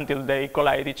expand until they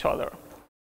collide each other.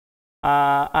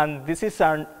 And this is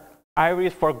an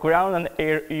AIIDE for ground and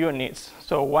air units.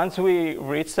 So once we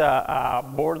reach a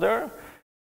border,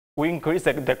 we increase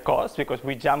the cost because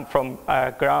we jump from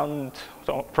ground,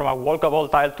 so from a walkable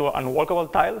tile to an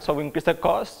unwalkable tile. So we increase the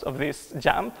cost of this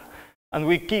jump, and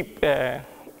we keep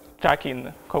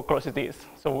tracking how close it is.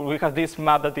 So we have this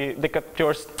map that they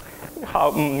captures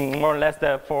how more or less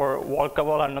for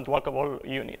walkable and not walkable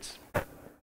units.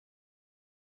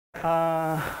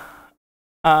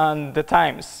 And the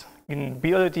times, in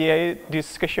BWTA,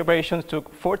 this cache operation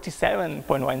took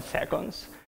 47.1 seconds.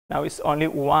 Now it's only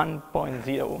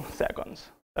 1.0 seconds.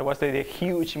 That was a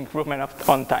huge improvement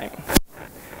on time.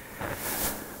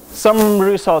 Some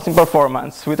results in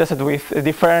performance. We tested with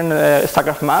different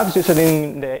StarCraft maps used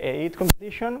in the AIIDE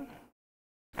competition.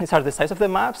 These are the size of the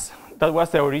maps. That was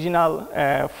the original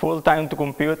full time to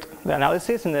compute the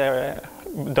analysis in the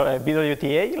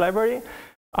BWTA library,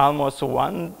 almost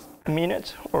 1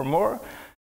 minute or more.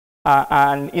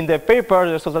 And in the paper,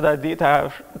 the results that I did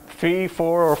have 3,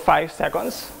 4, or 5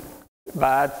 seconds.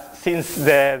 But since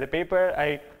the paper,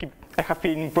 I have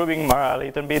been improving more a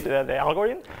little bit the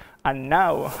algorithm. And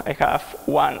now I have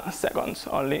 1 second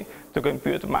only to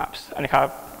compute maps. And I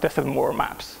have tested more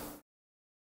maps.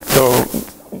 So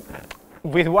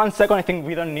with 1 second, I think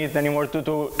we don't need anymore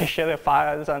to cache the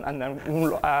files and then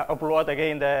upload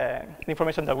again the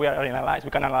information that we are analyzing.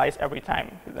 We can analyze every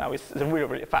time. Now it's really,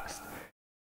 really fast.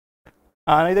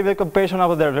 And I did a comparison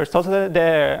of the results of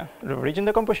the region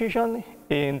decomposition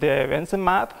in the Benson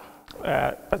map.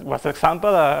 That was an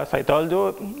example, as I told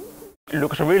you. It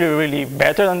looks really, really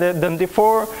better than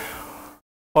before.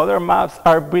 Other maps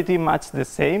are pretty much the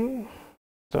same.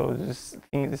 So I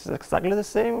think this is exactly the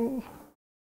same.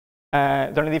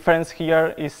 The only difference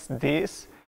here is this,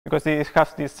 because it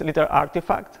has this little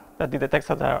artifact that detects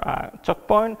at a choke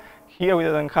point. Here we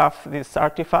don't have this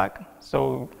artifact,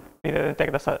 so it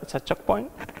detects as a choke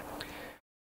point.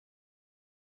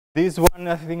 This one,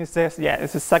 I think it says, yeah,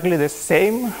 it's exactly the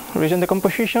same region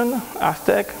decomposition,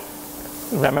 Aztec.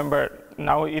 Remember,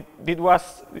 now it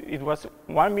was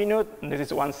 1 minute, and this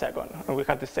is 1 second, and we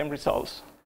had the same results,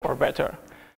 or better.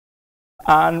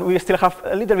 And we still have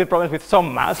a little bit problems with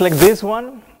some maps, like this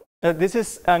one. This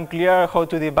is unclear how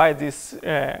to divide this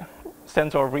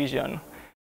central region.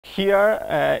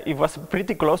 Here, it was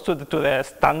pretty close to the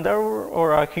standard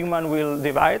or a human will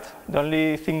divide. The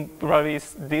only thing probably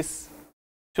is this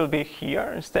should be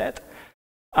here instead.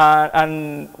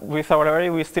 And with our array,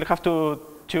 we still have to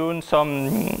tune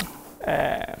some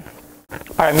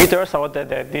parameters about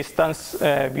the distance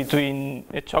between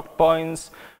the choke points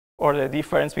or the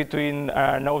difference between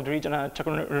a node region and a choke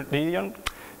region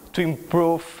to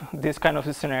improve these kind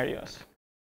of scenarios.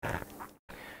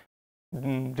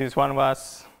 This one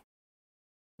was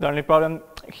the only problem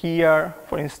here,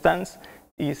 for instance,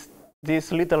 is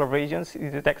these little regions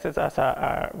is detected as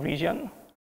a region,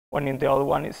 when in the other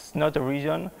one is not a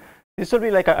region. This will be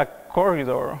like a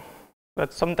corridor,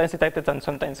 but sometimes detected and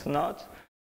sometimes not.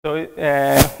 So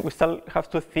we still have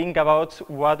to think about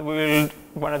what we'll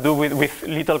want to do with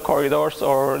little corridors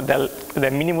or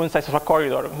the minimum size of a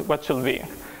corridor, what should be.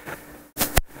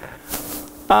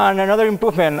 And another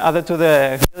improvement added to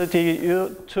the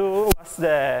BWTA2 was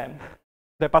the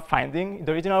pathfinding.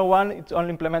 The original one, it only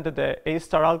implemented the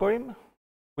A-star algorithm.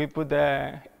 We put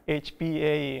the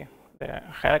HPA, the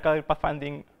hierarchical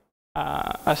pathfinding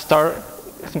star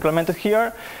is implemented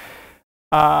here.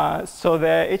 So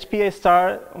the HPA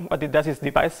star, what it does is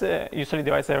usually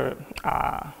divides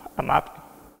a map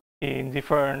in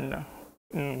different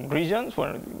regions,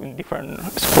 or in different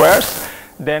squares,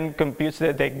 then computes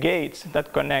the gates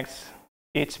that connects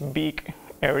each big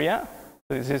area.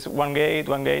 So this is one gate,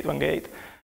 one gate, one gate.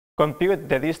 Compute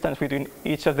the distance between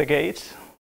each of the gates.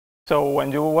 So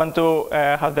when you want to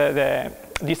have the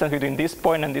distance between this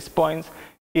point and this point,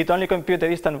 it only computes the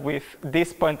distance with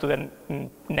this point to the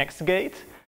next gate,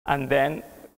 and then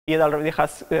it already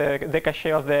has the cache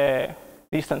of the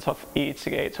distance of each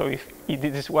gate. So if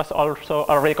this was also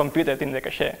already computed in the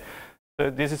cache. So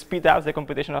this speeds up the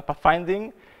computation of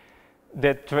pathfinding.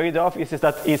 The trade-off is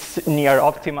that it's near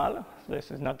optimal. This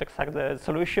is not exactly the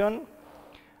solution.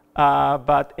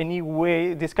 But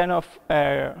anyway, this kind of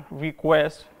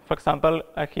request, for example,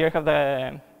 here I have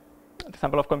the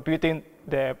example of computing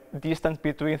the distance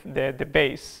between the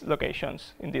base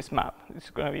locations in this map. It's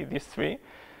going to be these three.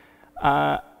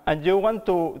 And you want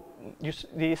to use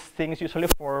these things usually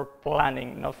for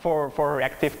planning, not for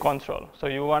reactive control. So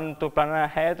you want to plan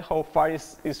ahead how far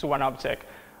is one object.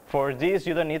 For this,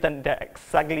 you don't need the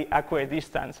exactly accurate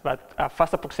distance, but a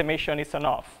fast approximation is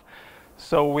enough.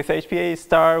 So with HPA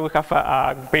star, we have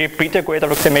a pretty great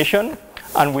approximation,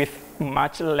 and with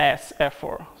much less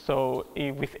effort. So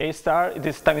with A star,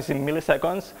 this time is in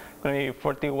milliseconds, going to be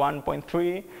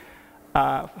 41.3,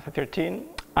 13,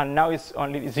 and now it's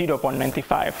only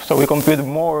 0.95. So we compute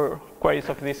more queries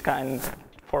of this kind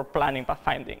for planning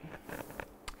pathfinding.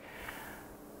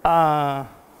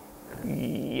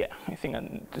 Yeah, I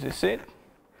think this is it.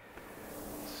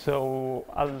 So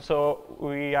also,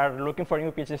 we are looking for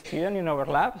new PhD students in our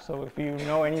lab. So if you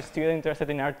know any student interested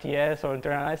in RTS or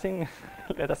internalizing,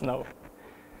 let us know.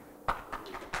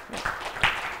 Yeah.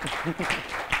 Questions?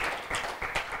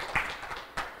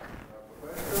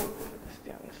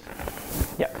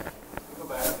 Yeah. Go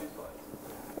back a few slides.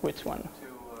 Which one? To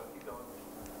keep going.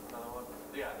 Another one.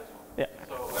 Yeah, this one. Yeah.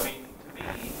 So, I mean, to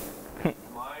me,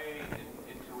 my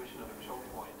intuition of a choke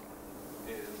point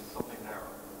is something narrow,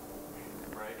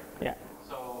 right? Yeah.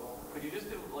 So, could you just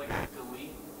do, like,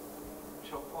 delete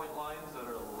choke point lines that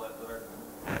are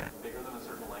bigger than a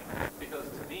certain length? Because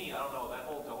to me, I don't know, that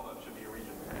whole donut should be a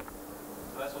region.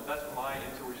 So that's my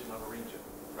intuition of a region,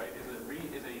 right? Is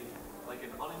like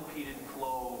an unimpeded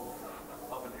flow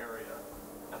of an area,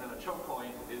 and then a choke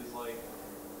point is like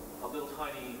a little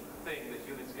tiny thing that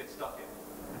units get stuck in,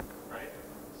 right?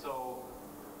 So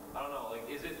I don't know, like,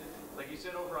 is it like you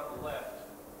said over on the left?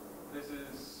 This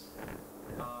is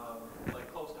like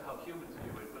close to how humans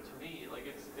view it, but to me, like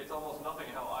it's almost nothing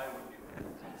how I would view it.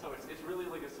 So it's really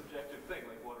like a subjective thing,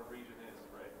 like what a region is,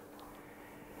 right?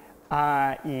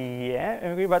 Yeah, I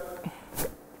agree, but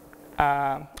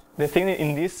the thing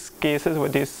in these cases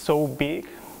where it's so big,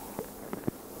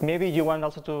 maybe you want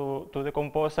also to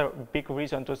decompose a big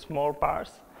region to small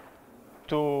parts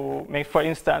to make, for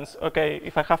instance, okay,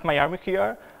 if I have my army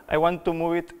here, I want to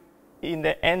move it in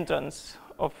the entrance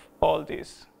of all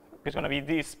this. It's going to be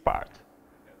this part,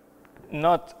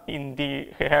 not in the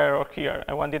here or here.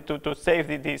 I want it to save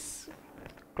this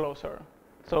closer.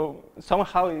 So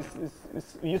somehow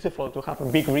it's useful to have a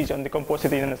big region decomposed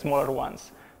in smaller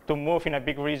ones, to move in a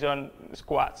big region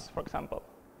squads, for example.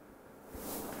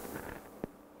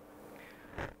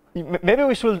 Maybe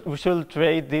we should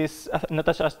treat this not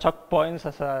as choke points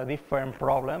as a different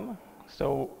problem.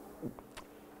 So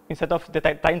instead of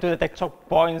trying to detect choke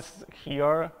points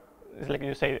here, it's like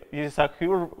you say, this is a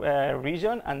huge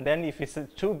region, and then if it's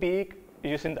too big,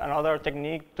 using another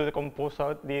technique to decompose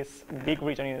out this big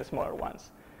region in the smaller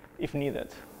ones, if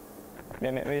needed.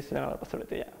 Maybe it's another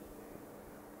possibility, yeah.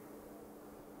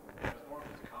 It's more of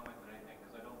a comment than anything,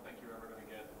 because I don't think you're ever going to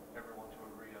get everyone to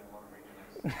agree on what a region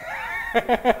is.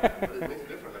 But it makes a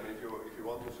difference. I mean, if you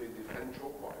want to say defend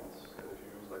choke points, and if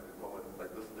you use like the comment like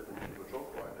this definition of a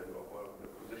choke point, then well, the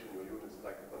position your units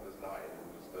like on this line,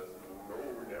 and just there's no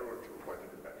narrow choke point to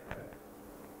defend, right?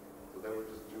 So then we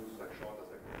just choose like shorter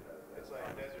segments. It's like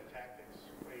desert tactics,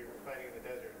 where you're fighting in the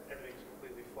desert, everything's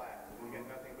completely flat. You get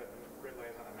nothing but grid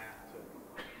lays on a map to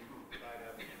divide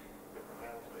up different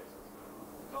battle spaces.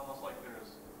 It's almost like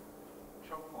there's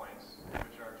choke points,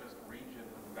 which are just region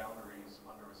boundaries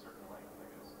under a certain length, I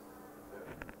guess.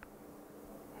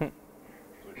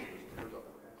 So it's just split up.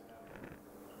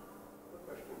 What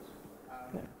questions?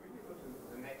 Could you go to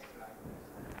the next slide,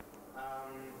 please?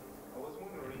 I was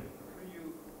wondering, could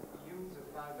you use the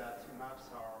fact that maps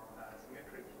are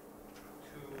symmetric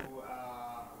to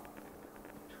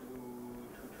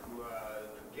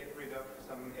get rid of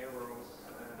some errors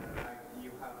like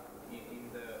you have in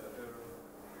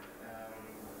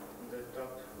the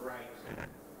dot right?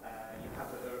 You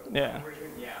have a Yeah.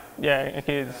 version, yeah. Yeah,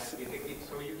 okay. So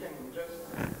you can just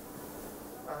look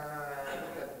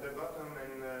at the bottom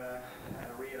and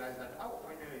realize that, oh,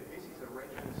 finally, this is a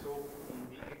region, so in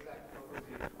the exact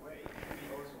opposite way,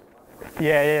 we also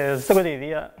Yeah, it's a good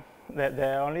idea.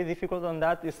 The only difficulty on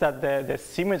that is that the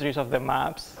symmetries of the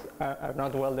maps are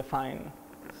not well defined.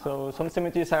 So some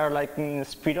symmetries are like in a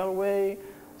spiral way,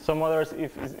 some others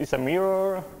it's a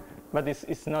mirror, but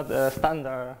it's not a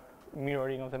standard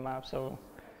mirroring of the map. So,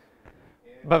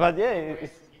 but yeah,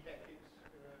 it's, detect it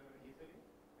easily.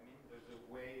 I mean,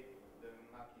 the way the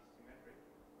map is symmetric.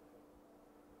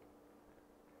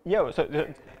 yeah. So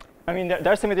I mean,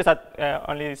 there are symmetries that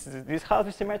only this half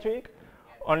is symmetric,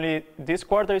 only this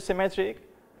quarter is symmetric.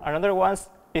 Another one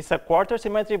is a quarter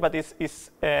symmetric, but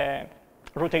it's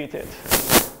rotated.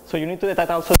 So you need to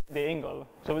detect also the angle.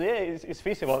 So yeah, it's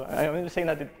feasible. I'm not saying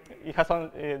that it has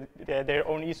their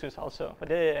own issues also, but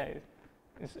yeah,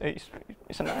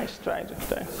 it's a nice try.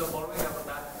 So following up on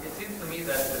that, it seems to me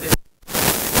that the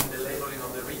difference in the labeling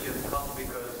of the region comes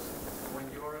because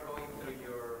when you are going through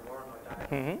your Warhammer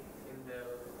diagram, in the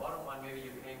bottom one maybe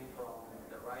you came from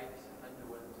the right and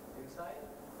you went inside,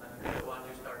 and the one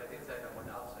you started inside and went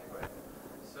outside, right?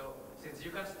 So since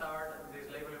you can start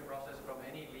this labeling process from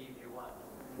any lead you want,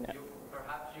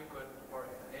 perhaps you could, for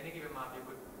any given map, you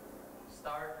could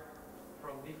start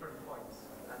from different points,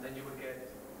 and then you would get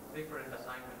different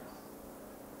assignments,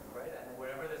 right? And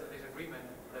wherever there's a disagreement,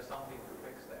 there's something to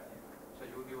fix there. So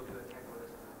you would be able to detect what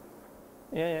is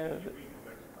happening.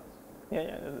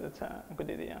 Yeah, that's a good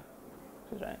idea.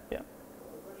 Right, yeah.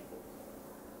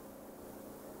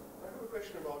 I have a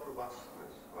question about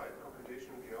robustness, right?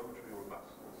 Computational geometry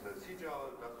robustness.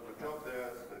 CGL does a good job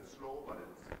there. It's slow, but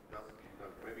it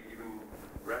does maybe even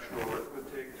rational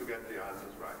arithmetic to get the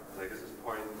answers right.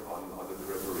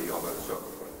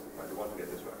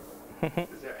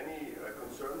 Is there any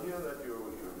concern here that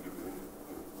you're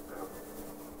kind of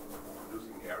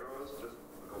producing errors just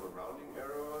because of rounding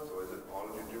errors, or is it all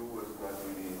you do is not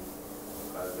really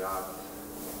that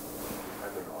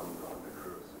dependent on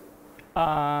accuracy?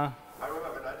 I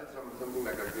remember when I did something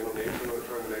like denominational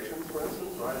triangulations, for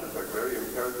instance, right? It's like very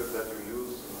imperative that you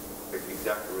use like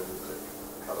exact arithmetic.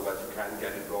 Otherwise, you can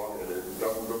get it wrong, and it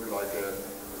doesn't look like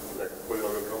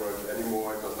polynomial coverage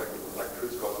anymore. It's just like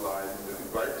crisscross lines,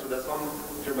 right? So there's some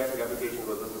geometric applications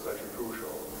where this is actually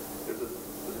crucial. Is it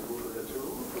crucial here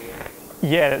too?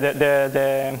 Yeah,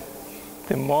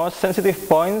 the most sensitive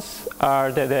points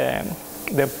are the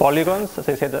polygons. As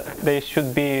I said, they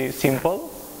should be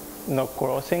simple, no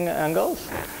crossing angles.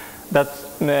 That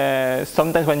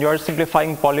sometimes when you are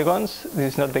simplifying polygons,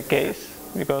 this is not the case,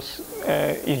 because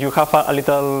if you have a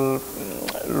little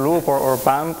loop or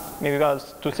bump, maybe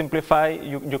to simplify,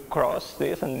 you cross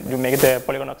this and you make the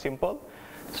polygon not simple.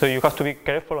 So you have to be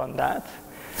careful on that.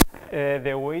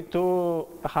 The way to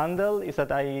handle is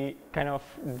that I kind of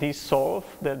dissolve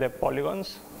the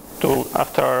polygons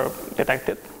after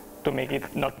detected to make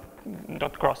it not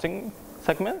crossing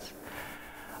segments.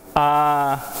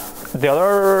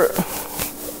 There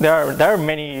are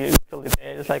many little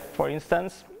details, like for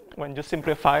instance, when you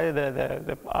simplify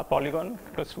the polygon,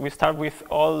 because we start with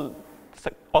all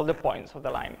the points of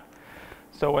the line.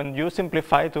 So when you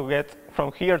simplify to get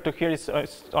from here to here, it's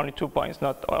only 2 points,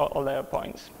 not all the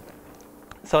points.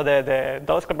 So the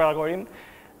double-square algorithm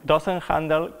doesn't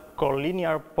handle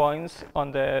collinear points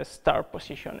on the start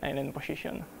position and end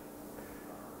position.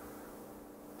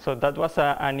 So that was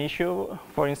an issue,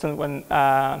 for instance, when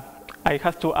I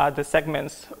have to add the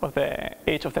segments of the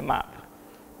edge of the map,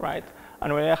 right?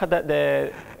 And when I had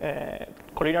the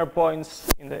collinear points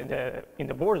in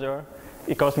the border,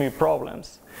 it caused me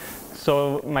problems.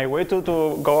 So my way to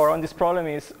go around this problem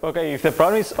is, okay, if the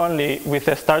problem is only with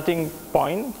the starting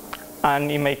point,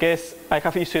 and in my case, I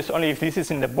have issues only if this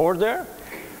is in the border,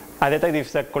 I detect if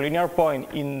it's a collinear point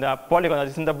in the polygon that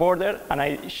is in the border, and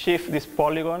I shift this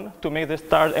polygon to make the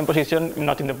start and position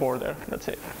not in the border. That's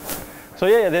it. So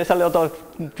yeah, there's a lot of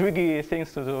tricky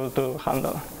things to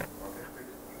handle.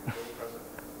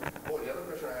 Okay, oh, the other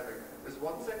question I had, is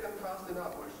 1 second fast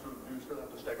enough, or do you still have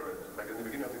to stagger it, like in the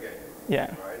beginning of the game?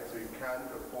 Yeah. Right, so you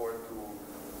can't afford to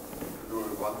do a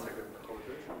 1 second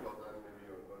competition, because then maybe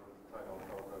you're going to time out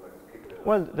counter, like kick it.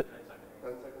 Well, 10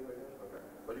 seconds, I guess? Okay.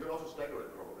 But you can also stagger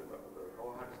it, probably. But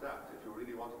how hard is that? If you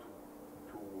really wanted to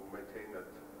maintain that,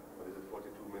 what is it, 42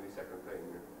 millisecond thing,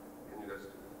 can you just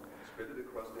split it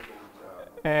across different things?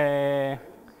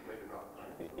 Maybe not,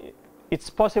 right? It's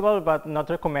possible, but not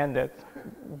recommended,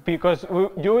 because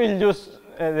you will use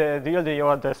the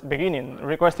DLDO at the beginning,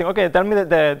 requesting, okay, tell me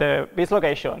the base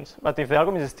locations. But if the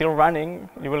algorithm is still running,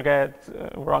 you will get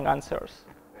wrong answers.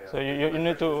 Yeah. So you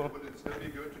need to. Would it still be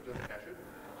good to just cache it?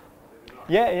 Maybe not.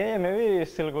 Yeah, maybe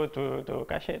it's still good to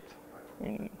cache it. I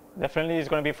mean, definitely, it's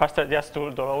going to be faster just to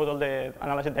load all the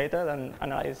analysis data than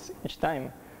analyze each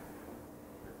time.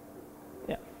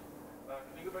 Yeah.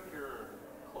 Can you go back to your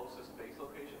closest base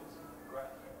locations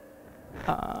graph? Too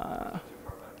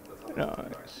far back. That's No.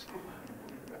 There's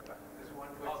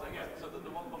one question. Yeah, so the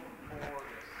one before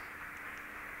this.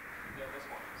 Yeah, this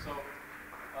one. So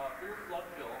for your flood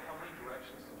fill, how many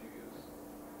directions did you use?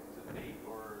 Is it 8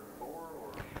 or 4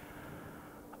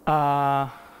 or?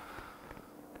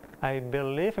 I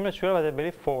believe, I'm not sure, but I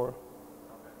believe 4. Okay.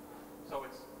 So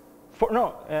it's 4,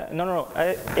 no.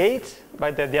 8,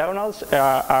 but the diagonals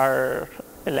are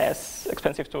less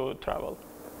expensive to travel.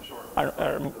 sure. Are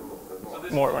So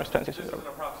this more is, expensive This to is an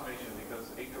travel. approximation because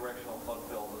 8-directional flood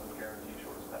fill doesn't guarantee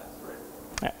shortest path, right?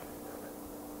 Yeah.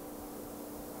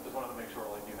 Just wanted to make sure,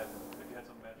 like, if you had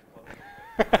some magic flood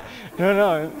fill.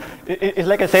 No. It's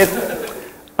like I said,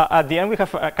 at the end we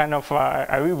have a kind of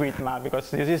a reread map,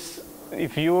 because this is,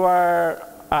 if you are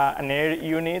an air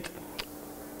unit,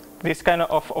 this kind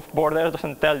of border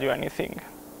doesn't tell you anything.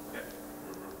 Yeah.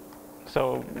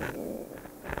 So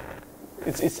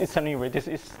it's an reread.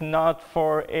 It's not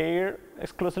for air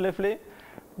exclusively,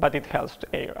 but it helps to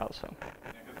air also. Yeah,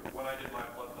 because when I did my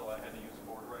flood fill, I had to use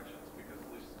 4 directions because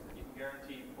at least you can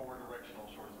guarantee 4-directional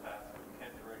shortest path, but you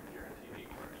can't guarantee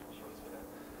 8-directional shortest path.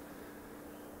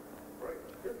 Right,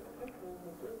 good.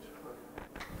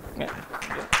 Yeah.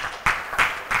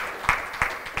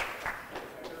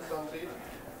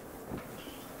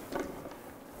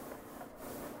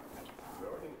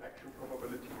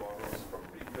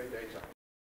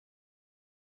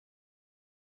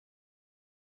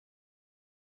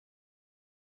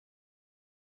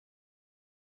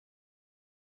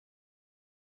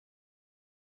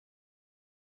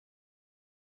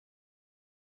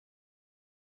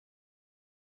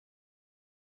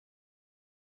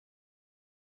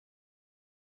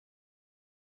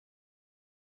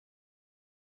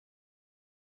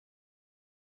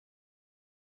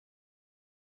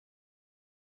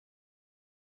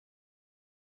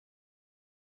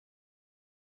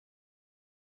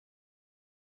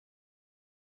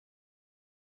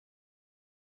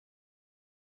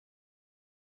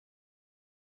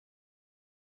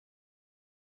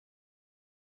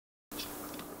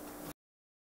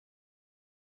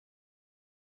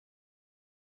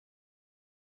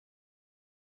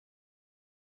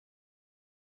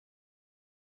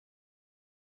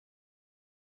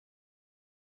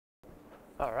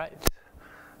 All right.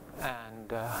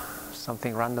 And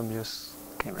something random just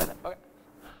came right up. Okay.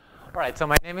 All right, so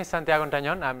my name is Santiago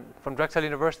Ontañón. I'm from Drexel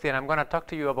University, and I'm going to talk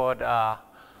to you about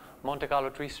Monte Carlo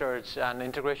tree search and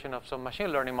integration of some machine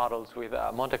learning models with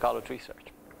Monte Carlo tree search.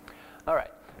 All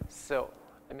right, so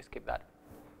let me skip that.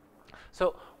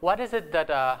 So what is it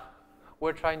that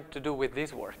we're trying to do with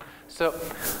this work? So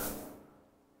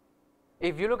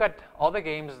if you look at all the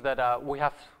games that we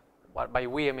have, well, by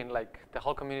we I mean like the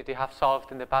whole community have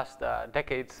solved in the past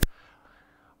decades,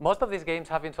 most of these games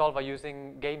have been solved by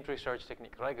using game tree search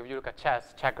techniques, right? If you look at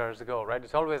chess, checkers, Go, right?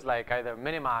 It's always like either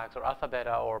minimax or alpha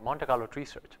beta or Monte Carlo tree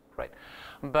search, right?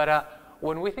 But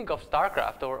when we think of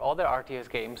StarCraft or other RTS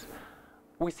games,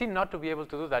 we seem not to be able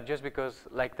to do that just because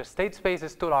like the state space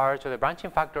is too large or the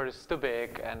branching factor is too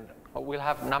big, and we'll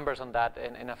have numbers on that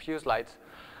in a few slides.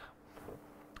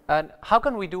 And how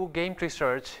can we do game tree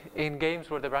search in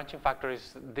games where the branching factor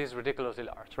is this ridiculously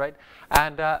large, right?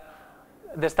 And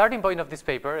the starting point of this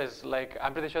paper is like,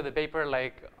 I'm pretty sure the paper,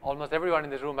 like almost everyone in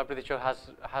this room, I'm pretty sure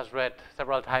has read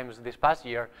several times this past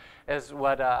year, is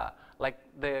what like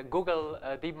the Google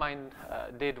DeepMind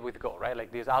did with Go, right?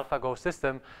 Like this AlphaGo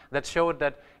system that showed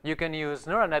that you can use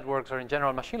neural networks or in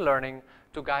general machine learning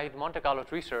to guide Monte Carlo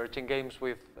tree search in games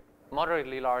with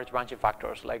moderately large branching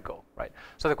factors like Go, right?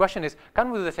 So the question is, can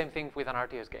we do the same thing with an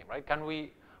RTS game, right? Can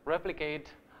we replicate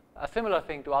a similar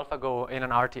thing to AlphaGo in an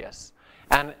RTS?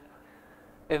 And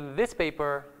in this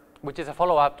paper, which is a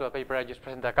follow-up to a paper I just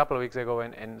presented a couple of weeks ago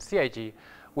in CIG,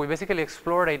 we basically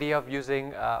explored the idea of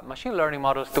using machine learning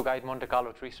models to guide Monte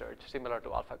Carlo tree search, similar to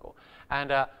AlphaGo.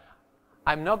 And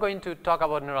I'm not going to talk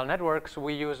about neural networks.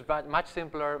 We use much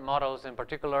simpler models. In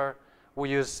particular, we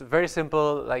use very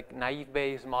simple, like naive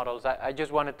Bayes models. I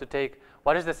just wanted to take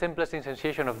what is the simplest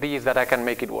instantiation of these that I can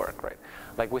make it work, right?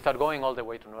 Like without going all the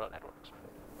way to neural networks.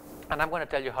 And I'm going to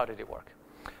tell you how did it work.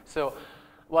 So,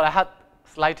 well, I had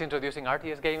slides introducing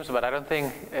RTS games, but I don't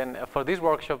think, and for this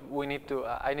workshop, we need to,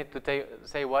 I need to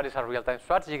say what is a real-time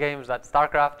strategy games, that's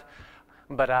StarCraft.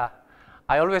 But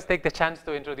I always take the chance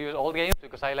to introduce old games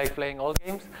because I like playing old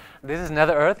games. This is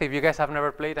Nether Earth. If you guys have never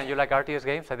played and you like RTS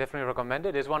games, I definitely recommend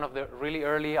it. It's one of the really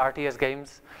early RTS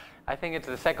games. I think it's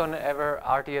the second ever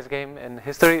RTS game in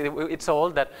history. It's so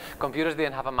old that computers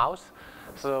didn't have a mouse.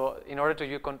 So in order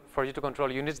for you to control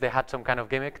units, they had some kind of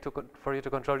gimmick for you to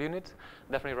control units.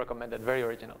 Definitely recommended, very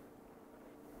original.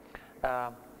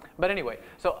 But anyway,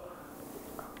 so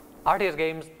RTS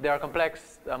games, they are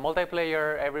complex,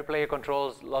 multiplayer, every player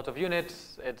controls lots of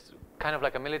units. It's kind of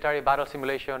like a military battle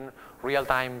simulation,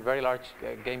 real-time, very large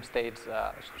game states,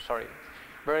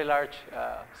 very large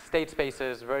state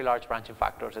spaces, very large branching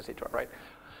factors, etc. Right?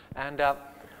 And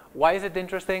why is it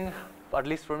interesting, at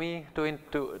least for me,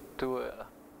 to do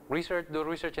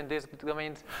research in these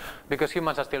domains? Because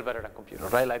humans are still better than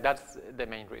computers, right? Like that's the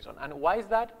main reason. And why is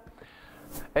that?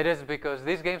 It is because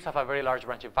these games have a very large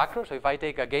branching factor. So if I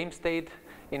take a game state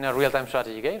in a real-time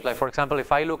strategy game, like for example,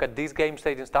 if I look at this game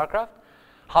state in StarCraft,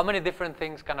 how many different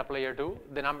things can a player do?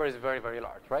 The number is very, very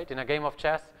large, right? In a game of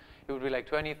chess, it would be like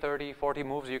 20, 30, 40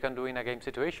 moves you can do in a game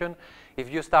situation.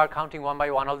 If you start counting one by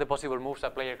one all the possible moves a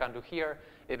player can do here,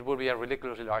 it will be a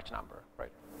ridiculously large number,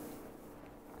 right?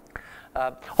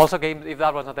 Also, games, if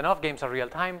that was not enough, games are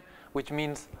real-time, which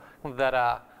means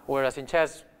that whereas in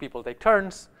chess, people take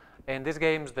turns, in these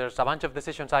games, there's a bunch of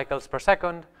decision cycles per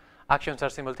second. Actions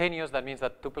are simultaneous. That means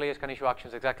that two players can issue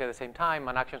actions exactly at the same time,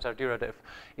 and actions are derivative.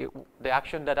 The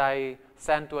action that I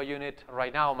send to a unit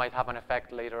right now might have an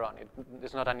effect later on.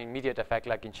 It's not an immediate effect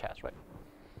like in chess, right?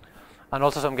 And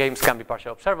also some games can be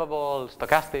partially observable,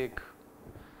 stochastic,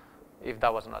 if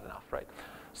that was not enough, right?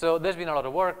 So there's been a lot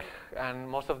of work, and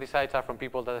most of these sites are from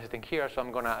people that are sitting here, so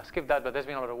I'm going to skip that, but there's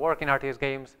been a lot of work in RTS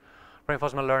games,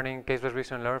 reinforcement learning, case-based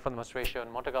reasoning, learning from demonstration,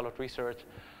 Monte Carlo research,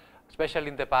 especially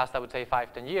in the past, I would say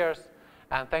 5-10 years.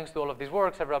 And thanks to all of this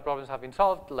work, several problems have been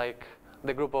solved, like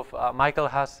the group of Michael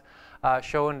has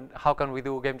shown how can we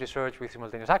do game research with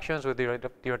simultaneous actions, with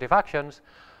derivative actions,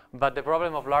 but the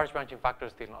problem of large branching factors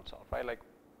is still not solved, right? Like,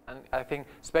 and I think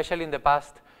especially in the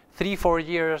past 3-4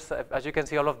 years, as you can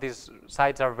see, all of these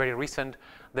sites are very recent.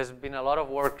 There's been a lot of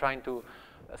work trying to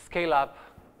scale up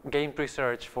game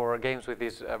research for games with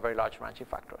these very large branching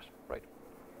factors, right?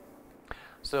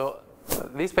 So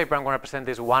this paper I'm going to present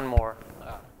is one more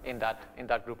in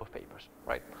that group of papers,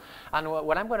 right? And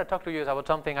what I'm going to talk to you is about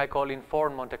something I call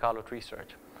informed Monte Carlo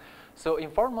research. So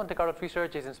informed Monte Carlo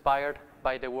research is inspired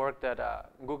by the work that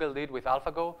Google did with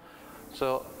AlphaGo.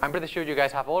 So I'm pretty sure you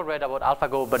guys have all read about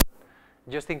AlphaGo, but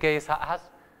just in case, has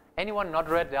anyone not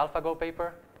read the AlphaGo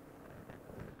paper?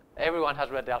 Everyone has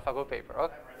read the AlphaGo paper.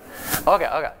 Okay.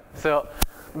 Okay. So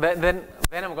then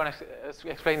then I'm going to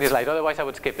explain this slide, otherwise I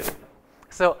would skip it.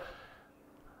 So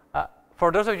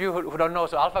for those of you who don't know,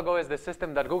 so AlphaGo is the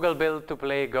system that Google built to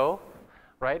play Go,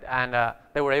 right? And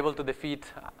they were able to defeat,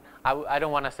 I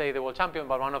don't want to say the world champion,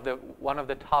 but one of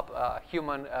the top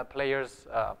human players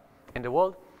in the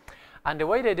world. And the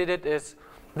way they did it is,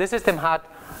 this system had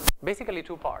basically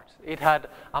two parts. It had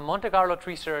a Monte Carlo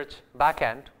tree search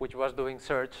backend, which was doing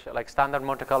search, like standard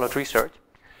Monte Carlo tree search.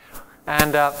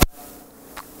 And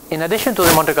in addition to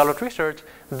the Monte Carlo tree search,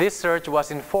 this search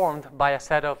was informed by a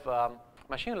set of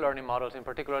machine learning models, in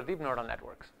particular deep neural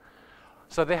networks.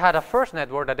 So they had a first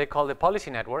network that they called the policy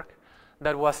network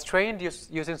that was trained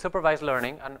using supervised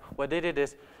learning. And what they did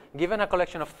is, given a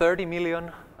collection of 30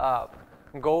 million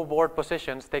Go board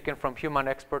positions taken from human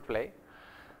expert play,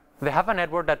 they have a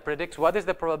network that predicts what is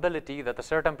the probability that a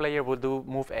certain player will do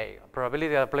move A, a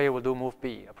probability that a player will do move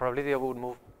B, a probability that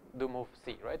will do move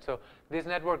C, right? So this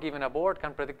network, given a board,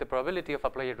 can predict the probability of a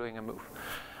player doing a move.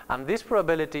 And this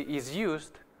probability is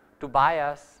used to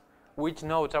bias which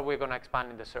nodes are we going to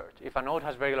expand in the search. If a node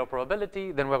has very low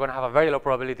probability, then we're going to have a very low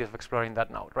probability of exploring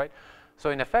that node, right?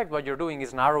 So in effect, what you're doing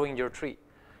is narrowing your tree.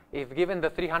 If given the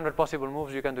 300 possible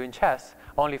moves you can do in chess,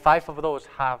 only 5 of those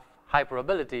have high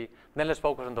probability, then let's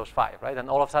focus on those 5, right? And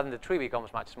all of a sudden the tree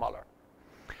becomes much smaller.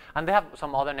 And they have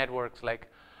some other networks, like,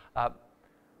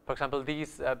 for example,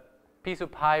 these P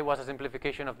sub pi was a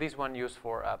simplification of this one used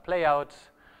for playouts.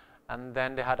 And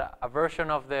then they had a version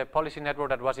of the policy network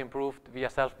that was improved via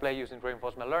self-play using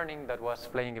reinforcement learning that was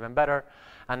playing even better.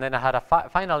 And then I had a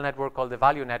final network called the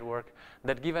value network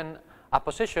that, given a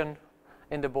position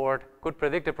in the board, could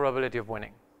predict the probability of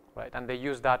winning, right? And they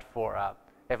used that for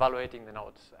evaluating the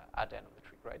nodes at the end of the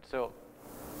tree, right? So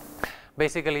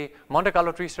basically, Monte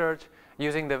Carlo tree search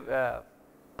using the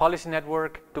policy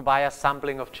network to bias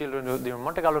sampling of children during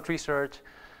Monte Carlo tree search,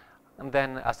 and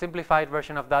then a simplified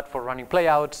version of that for running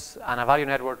playouts, and a value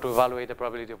network to evaluate the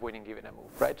probability of winning given a move,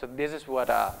 right? So this is what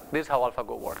this is how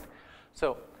AlphaGo worked.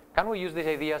 So can we use these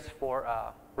ideas for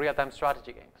real-time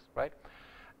strategy games, right?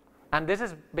 And this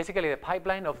is basically the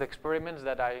pipeline of the experiments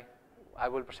that I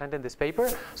will present in this paper.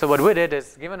 So what we did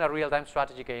is, given a real-time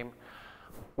strategy game,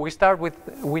 we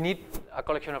need a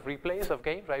collection of replays of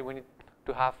games, right? We need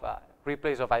to have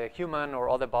replays of either human or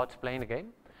other bots playing the game.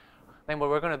 Then what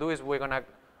we're going to do is we're going to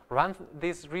run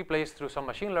these replays through some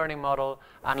machine learning model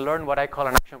and learn what I call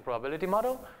an action probability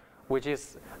model, which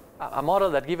is a model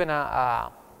that, given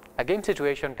a game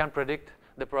situation, can predict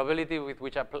the probability with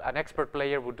which an expert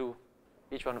player would do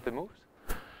each one of the moves.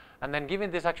 And then, given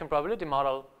this action probability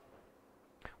model,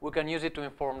 we can use it to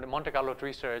inform the Monte Carlo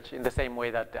tree search in the same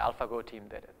way that the AlphaGo team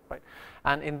did it, right?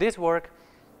 And in this work,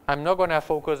 I'm not going to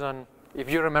focus on, if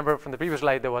you remember from the previous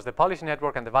slide, there was the policy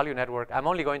network and the value network. I'm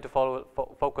only going to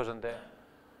focus on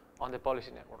the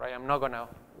policy network, right? I'm not going to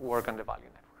work on the value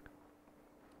network,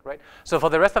 right? So for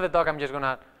the rest of the talk, I'm just going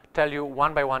to tell you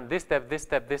one by one, this step, this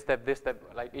step, this step, this step,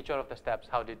 like each one of the steps,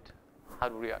 how did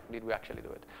we actually do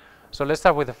it. So let's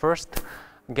start with the first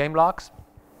game logs.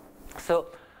 So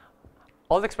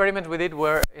all the experiments we did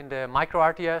were in the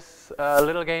MicroRTS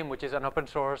little game, which is an open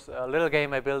source little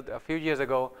game I built a few years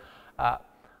ago.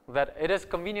 That it is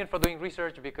convenient for doing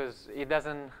research because it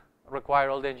doesn't require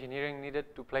all the engineering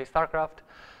needed to play StarCraft.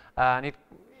 And it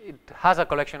has a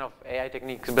collection of AI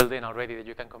techniques built in already that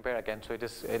you can compare against, so it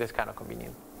is kind of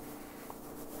convenient.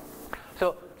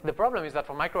 So the problem is that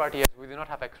for MicroRTS, we do not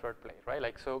have expert play, right?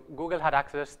 Like, so Google had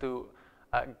access to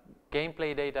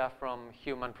gameplay data from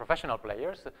human professional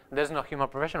players. There's no human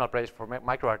professional players for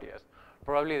MicroRTS.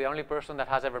 Probably the only person that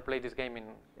has ever played this game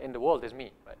in the world is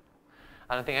me, right?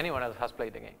 I don't think anyone else has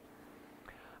played the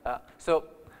game. So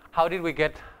how did we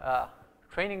get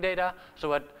training data?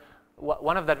 So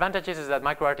one of the advantages is that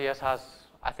MicroRTS has,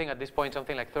 I think at this point,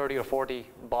 something like 30 or 40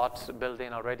 bots built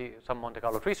in already, some Monte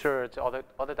Carlo tree search,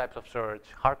 other types of search,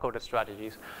 hard-coded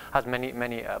strategies, has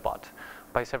many bots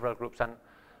by several groups. And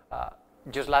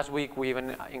just last week, we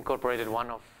even incorporated one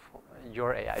of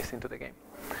your AIs into the game.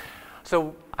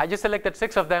 So I just selected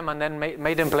 6 of them and then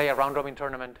made them play a round-robin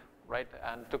tournament, right,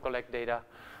 and to collect data.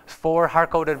 4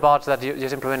 hard-coded bots that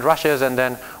just implement rushes, and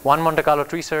then 1 Monte Carlo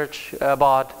tree search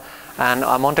bot and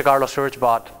a Monte Carlo search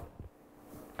bot.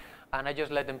 And I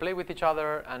just let them play with each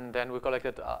other, and then we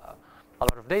collected a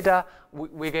lot of data.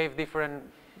 We gave different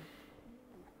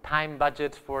time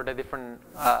budgets for the different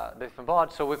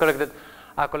bots. So we collected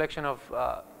a collection of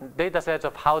data sets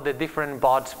of how the different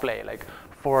bots play. Like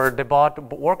for the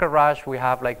bot Worker Rush, we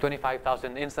have like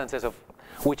 25,000 instances of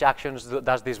which actions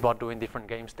does this bot do in different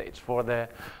game states. For the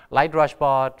Light Rush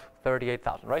bot,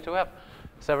 38,000, right? So we have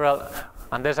several,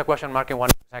 and there's a question mark in 1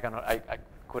 second. I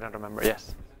couldn't remember.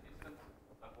 Yes.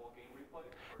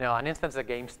 No, an instance is a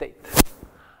game state.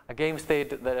 A game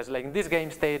state that is like in this game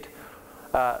state,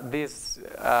 this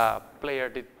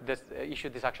player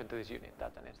issued this action to this unit.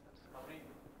 That's an instance.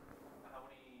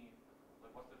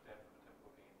 Like what's the depth of a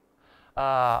typical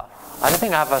game? I don't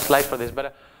think I have a slide for this,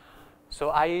 but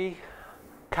so I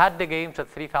cut the games at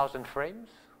 3,000 frames,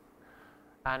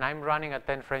 and I'm running at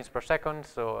 10 frames per second,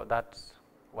 so that's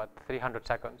what, 300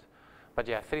 seconds. But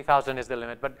yeah, 3,000 is the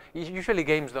limit. But usually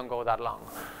games don't go that long.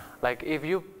 Like if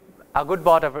a good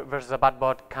bot versus a bad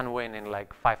bot can win in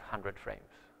like 500 frames.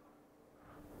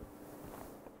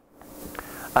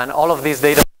 And all of these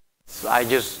data, I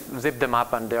just zip them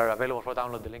up and they're available for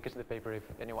download. The link is in the paper if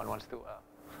anyone wants to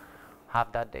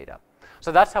have that data.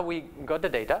 So that's how we got the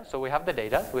data. So we have the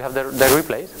data, we have the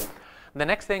replays. The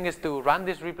next thing is to run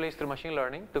these replays through machine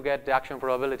learning to get the action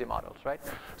probability models, right?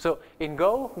 So in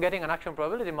Go, getting an action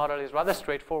probability model is rather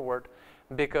straightforward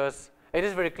because it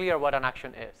is very clear what an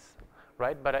action is,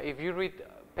 right? But if you read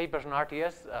papers on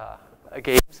RTS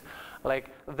games, like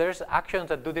there's actions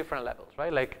that do different levels,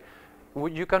 right? Like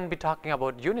you can be talking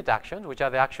about unit actions, which are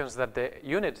the actions that the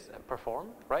units perform,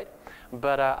 right?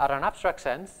 But at an abstract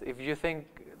sense, if you think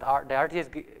the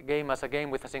RTS game as a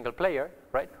game with a single player,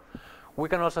 right? We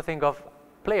can also think of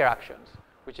player actions,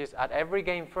 which is at every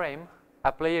game frame,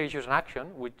 a player issues an action,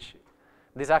 which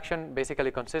this action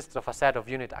basically consists of a set of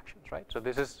unit actions, right? So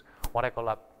this is what I call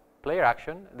a player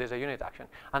action. There's a unit action.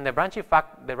 And the branching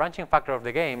factor of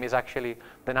the game is actually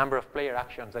the number of player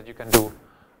actions that you can do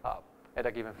at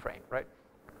a given frame, right?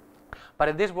 But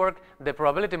in this work, the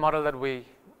probability model that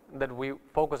we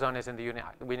focus on is in the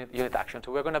unit action.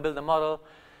 So we're going to build a model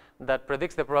that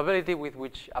predicts the probability with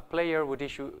which a player would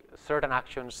issue certain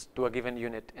actions to a given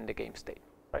unit in the game state,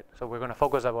 right? So we're going to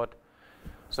focus about,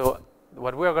 so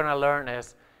what we're going to learn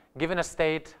is, given a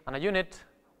state and a unit,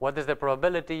 what is the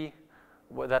probability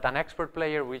that an expert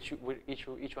player will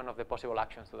issue each one of the possible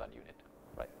actions to that unit,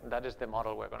 right? That is the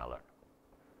model we're going to learn.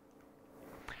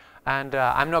 And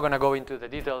I'm not going to go into the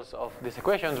details of these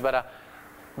equations, but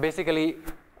basically,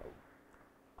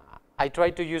 I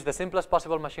tried to use the simplest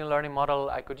possible machine learning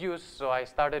model I could use. So I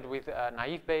started with a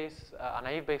naive Bayes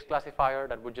classifier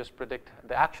that would just predict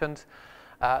the actions.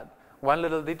 One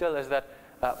little detail is that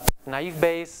naive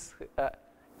Bayes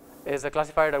is a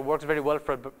classifier that works very well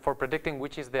for predicting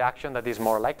which is the action that is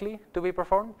more likely to be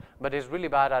performed, but is really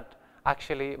bad at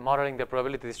actually modeling the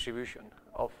probability distribution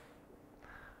of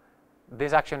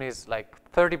this action is like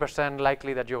 30%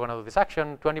 likely that you're going to do this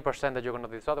action, 20% that you're going to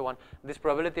do this other one. This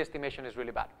probability estimation is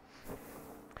really bad.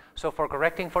 So for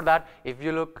correcting for that, if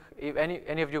you look, if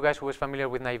any of you guys who is familiar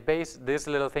with naive Bayes, this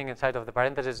little thing inside of the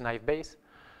parenthesis is naive Bayes.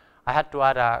 I had to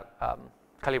add a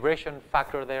calibration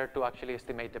factor there to actually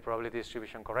estimate the probability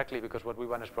distribution correctly, because what we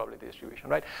want is probability distribution,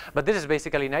 right? But this is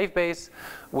basically naive Bayes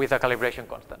with a calibration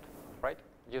constant, right?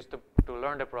 Just to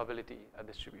learn the probability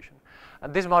distribution.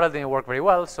 And this model didn't work very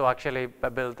well, so actually I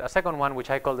built a second one, which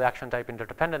I call the action type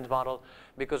interdependence model,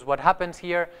 because what happens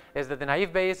here is that the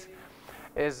naive Bayes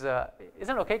is an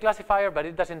okay classifier, but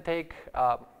it doesn't take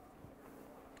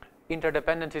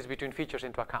interdependencies between features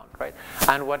into account, right?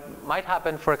 And what might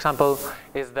happen, for example,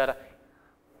 is that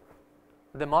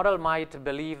the model might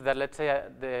believe that, let's say,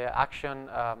 the action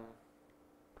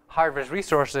harvest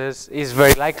resources is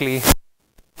very likely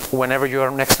whenever you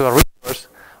are next to a resource,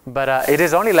 but it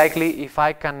is only likely if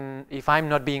I'm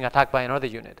not being attacked by another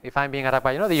unit. If I'm being attacked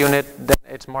by another unit, then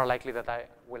it's more likely that I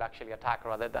will actually attack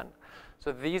rather than.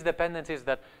 So these dependencies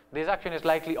that this action is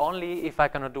likely only if I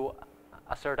cannot do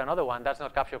a certain other one, that's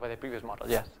not captured by the previous model.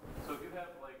 Yes? So if you have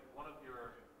like one of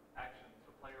your actions,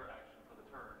 a player action for the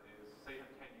turn is, say you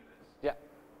have 10 units. Yeah.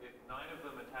 If 9 of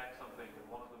them attack something and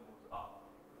 1 of them moves up,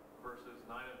 versus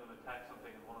 9 of them attack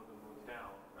something and 1 of them moves down,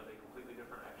 are they completely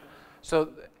different actions? So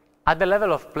at the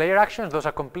level of player actions, those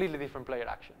are completely different player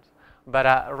actions.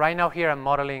 But right now here I'm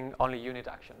modeling only unit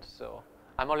actions. So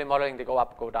I'm only modeling the go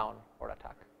up, go down, or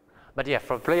attack. But yeah,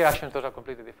 for player actions, those are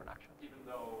completely different actions. Even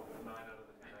though 9 out of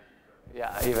the 10 actions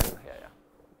are. Yeah, even,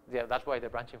 yeah, that's why the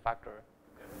branching factor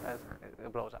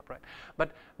it blows up, right?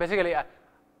 But basically,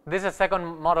 this is a second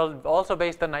model also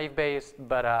based on naive Bayes,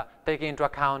 but taking into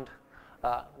account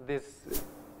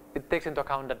it takes into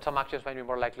account that some actions might be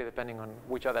more likely depending on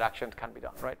which other actions can be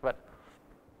done, right? But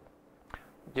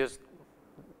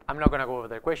I'm not going to go over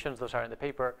the equations, those are in the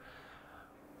paper.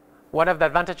 One of the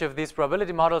advantages of these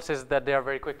probability models is that they are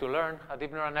very quick to learn. A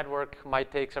deep neural network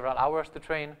might take several hours to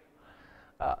train.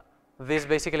 This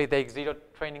basically takes 0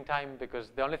 training time,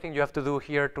 because the only thing you have to do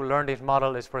here to learn this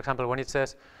model is, for example, when it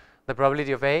says the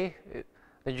probability of A,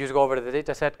 Then you just go over the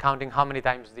data set, counting how many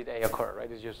times did A occur,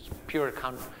 right? It's just pure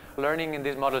count. Learning in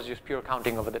these models is just pure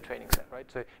counting over the training set, right?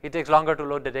 So it takes longer to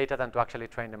load the data than to actually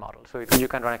train the model. So you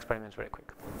can run experiments very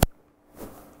quick.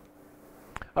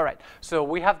 All right, so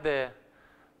we have the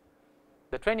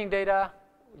training data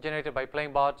generated by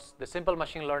playing bots, the simple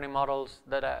machine learning models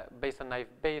that are based on naive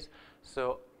Bayes.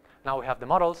 So now we have the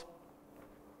models.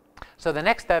 So the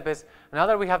next step is, now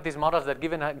that we have these models that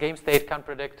given a game state can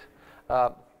predict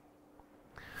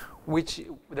the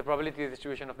probability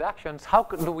distribution of the actions, how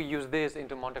do we use this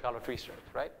into Monte Carlo tree search,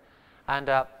 right? And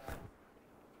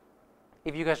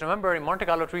if you guys remember, in Monte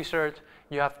Carlo tree search,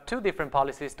 you have two different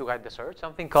policies to guide the search,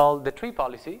 something called the tree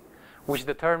policy, which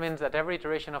determines at every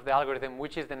iteration of the algorithm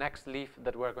which is the next leaf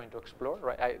that we're going to explore,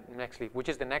 right? Which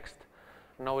is the next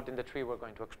node in the tree we're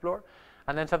going to explore.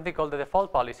 And then something called the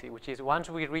default policy, which is once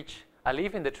we reach a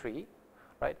leaf in the tree,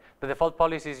 right, the default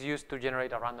policy is used to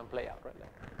generate a random playout, right?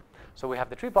 So we have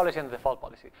the tree policy and the default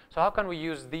policy. So how can we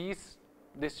use these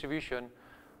distribution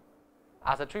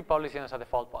as a tree policy and as a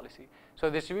default policy? So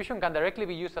the distribution can directly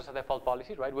be used as a default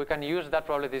policy, right? We can use that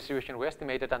probability distribution we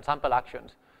estimated and sample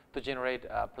actions to generate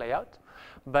playout.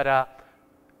 But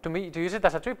to use it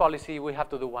as a tree policy, we have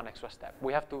to do one extra step.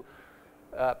 We have to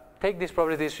take this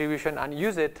probability distribution and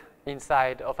use it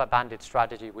inside of a bandit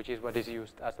strategy, which is what is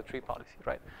used as the tree policy,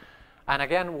 right? And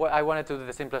again, I wanted to do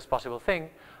the simplest possible thing.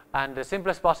 And the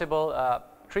simplest possible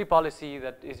tree policy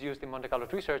that is used in Monte Carlo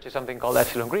tree search is something called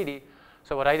epsilon greedy.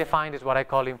 So what I defined is what I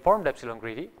call informed epsilon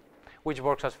greedy, which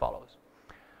works as follows.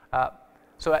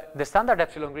 So the standard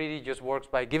epsilon greedy just works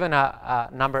by given a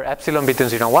number epsilon between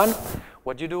 0 and 1.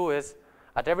 What you do is,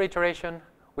 at every iteration,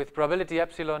 with probability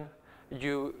epsilon,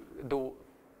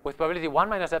 with probability 1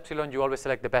 minus epsilon, you always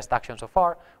select the best action so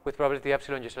far. With probability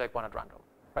epsilon, you select one at random,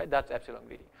 right? That's epsilon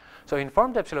greedy. So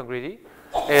informed epsilon greedy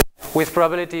is with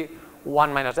probability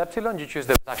 1 minus epsilon, you choose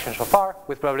the best action so far.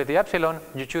 With probability epsilon,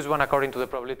 you choose one according to the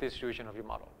probability distribution of your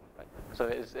model, right? So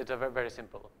it's a very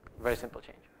simple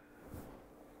change.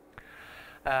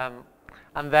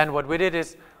 And then what we did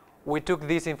is we took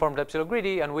this informed epsilon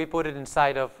greedy and we put it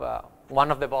inside of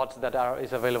one of the bots that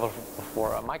is available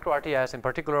for micro RTS. In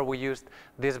particular, we used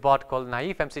this bot called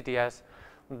naive MCTS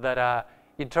that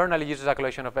internally uses a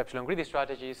collection of epsilon greedy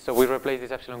strategies. So we replace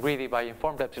this epsilon greedy by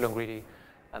informed epsilon greedy,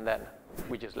 and then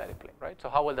we just let it play, right? So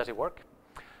how well does it work?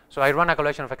 So I run a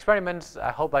collection of experiments.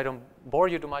 I hope I don't bore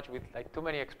you too much with like too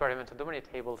many experiments and too many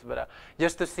tables, but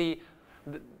just to see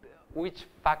which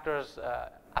factors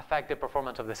affect the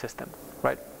performance of the system,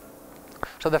 right?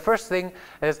 So the first thing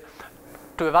is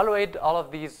to evaluate all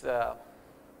of these, to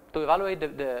evaluate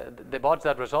the bots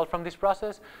that result from this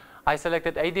process. I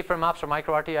selected 8 different maps for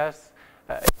micro RTS.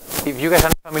 If you guys are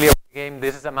not familiar with the game,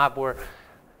 this is a map where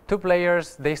 2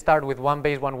 players, they start with 1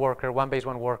 base, 1 worker, 1 base,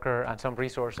 1 worker, and some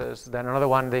resources. Then another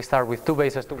one, they start with 2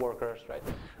 bases, 2 workers, right?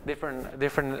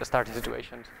 Different starting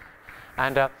situations.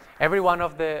 And every one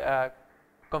of the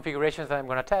configurations that I'm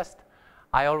going to test,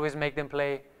 I always make them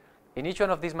play in each one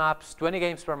of these maps 20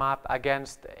 games per map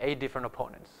against 8 different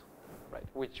opponents, right?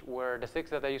 Which were the 6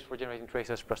 that I used for generating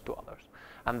traces plus 2 others.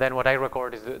 And then what I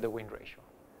record is the win ratio,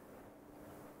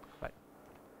 right?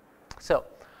 So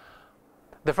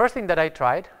the first thing that I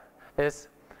tried is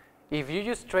if you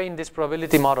just train these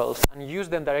probability models and use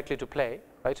them directly to play,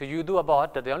 right? So you do a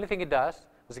bot that the only thing it does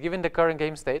is given the current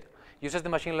game state, uses the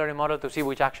machine learning model to see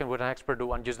which action would an expert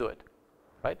do and just do it,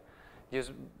 right?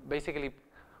 Just basically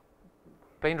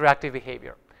plain reactive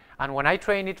behavior. And when I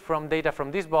train it from data from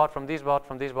this bot, from this bot,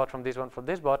 from this bot, from this one, from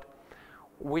this bot,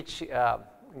 which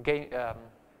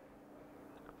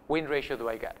win ratio do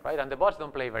I get, right? And the bots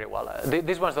don't play very well.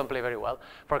 These ones don't play very well.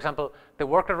 For example, the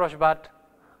worker rush bot,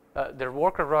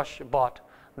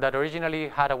 that originally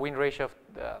had a win ratio of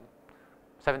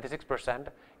 76%,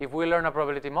 if we learn a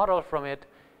probability model from it,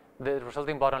 the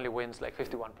resulting bot only wins like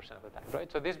 51% of the time,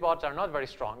 right? So these bots are not very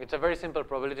strong. It's a very simple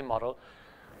probability model.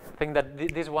 Think that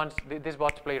these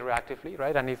bots play reactively,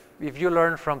 right? And if you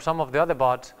learn from some of the other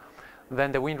bots,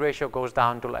 then the win ratio goes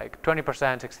down to like 20%,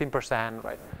 16%,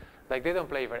 right? Like they don't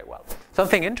play very well.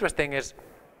 Something interesting is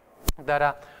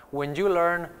that when you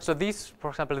learn, so these,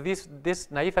 for example, this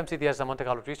naive MCTS is a Monte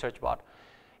Carlo research bot.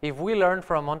 If we learn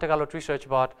from Monte Carlo research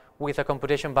bot with a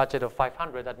computation budget of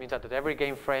 500, that means that at every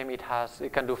game frame it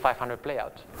can do 500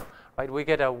 playouts, right? We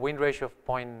get a win ratio of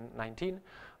 0.19,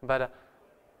 but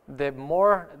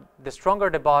the stronger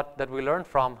the bot that we learn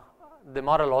from, the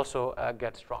model also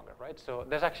gets stronger, right? So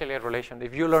there's actually a relation.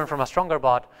 If you learn from a stronger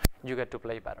bot, you get to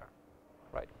play better,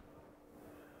 right?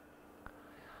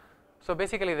 So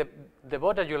basically, the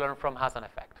bot that you learn from has an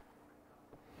effect.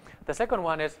 The second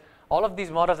one is all of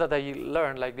these models that I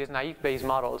learned, like these naive-based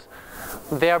models,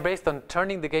 they are based on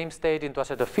turning the game state into a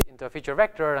set of into a feature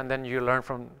vector, and then you learn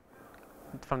from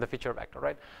the feature vector,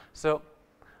 right? So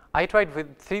I tried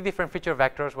with 3 different feature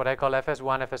vectors, what I call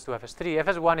FS1, FS2, FS3.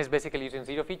 FS1 is basically using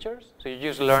 0 features, so you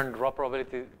just learn raw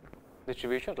probability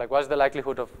distributions, like what's the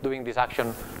likelihood of doing this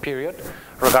action period,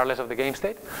 regardless of the game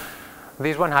state.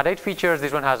 This one had 8 features,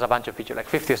 this one has a bunch of features, like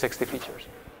 50 or 60 features,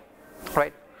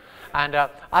 right? And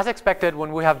as expected,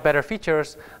 when we have better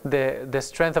features, the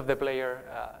strength of the player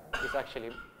is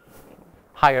actually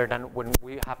higher than when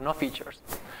we have no features.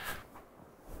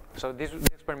 So this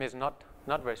experiment is not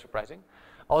very surprising.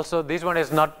 Also, this one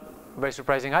is not very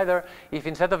surprising either. If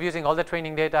instead of using all the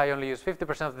training data, I only use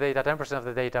 50% of the data, 10% of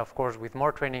the data, of course, with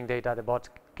more training data, the bots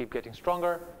keep getting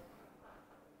stronger.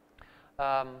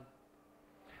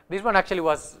 This one actually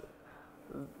was,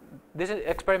 this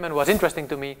experiment was interesting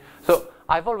to me. So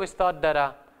I've always thought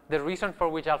that the reason for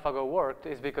which AlphaGo worked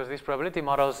is because these probability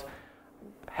models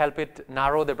help it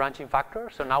narrow the branching factor.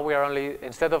 So now we are only,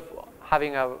 instead of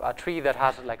having a tree that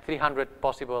has like 300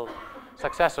 possible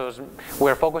successors,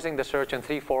 we're focusing the search on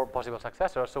 3-4 possible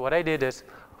successors. So what I did is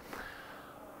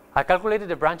I calculated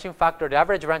the branching factor, the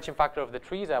average branching factor of the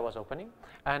trees I was opening.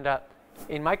 And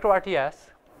in micro-RTS,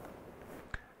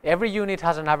 every unit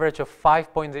has an average of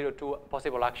 5.02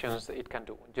 possible actions it can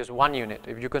do, just one unit,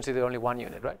 if you consider only one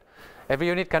unit, right? Every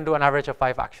unit can do an average of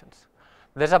 5 actions.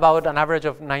 There's about an average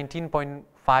of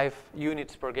 19.5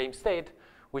 units per game state,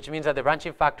 which means that the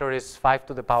branching factor is 5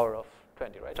 to the power of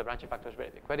 20, right? So branching factor is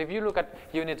very big. But if you look at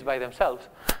units by themselves,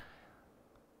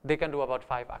 they can do about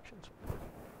 5 actions.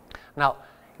 Now,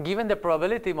 given the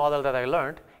probability model that I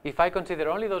learned, if I consider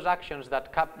only those actions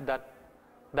that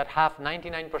have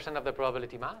 99% of the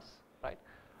probability mass, right?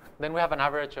 Then we have an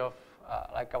average of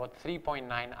like about 3.9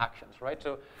 actions, right?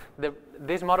 So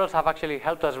these models have actually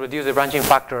helped us reduce the branching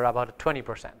factor about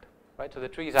 20%, right? So the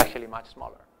tree is actually much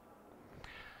smaller.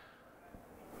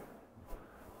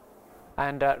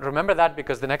 And remember that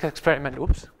because the next experiment,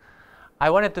 I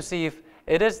wanted to see if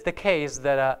it is the case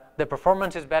that the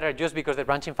performance is better just because the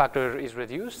branching factor is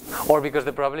reduced or because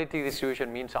the probability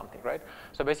distribution means something, right?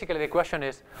 So basically the question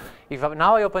is, if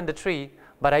now I open the tree,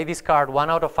 but I discard 1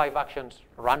 out of 5 actions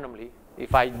randomly,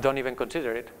 if I don't even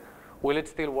consider it, will it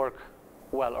still work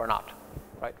well or not,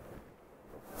 right?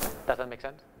 Does that make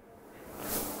sense?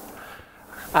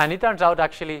 And it turns out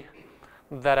actually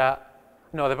that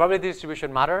no, the probability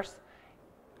distribution matters.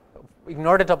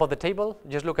 Ignore the top of the table,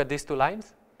 just look at these 2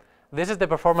 lines. This is the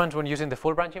performance when using the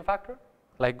full branching factor,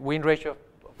 like win ratio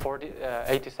of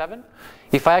 87.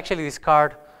 If I actually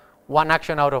discard 1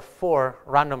 action out of 4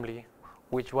 randomly,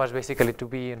 which was basically to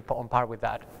be on par with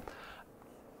that,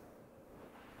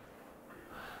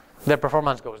 the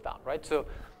performance goes down, right? So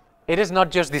it is not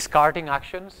just discarding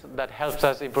actions that helps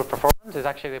us improve performance, it's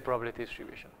actually the probability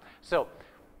distribution. So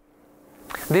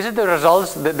this is the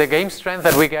results, the game strength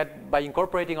that we get by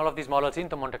incorporating all of these models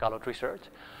into Monte Carlo tree search.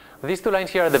 These 2 lines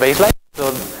here are the baseline.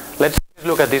 So let's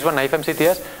look at this one, naive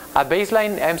MCTS. A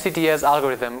baseline MCTS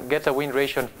algorithm gets a win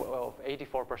ratio of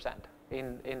 84%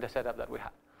 in the setup that we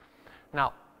have.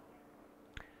 Now,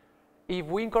 if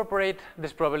we incorporate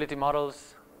these probability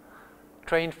models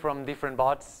trained from different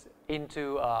bots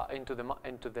into the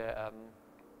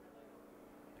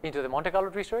Monte Carlo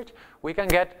tree search, we can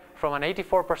get from an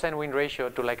 84% win ratio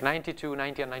to like 92,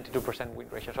 90, and 92% win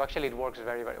ratio. So actually it works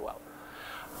very, very well.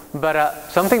 But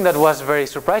something that was very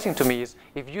surprising to me is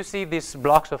if you see these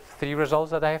blocks of 3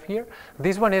 results that I have here,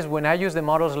 this one is when I use the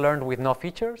models learned with no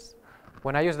features,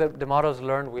 when I use the models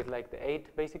learned with like the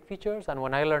 8 basic features, and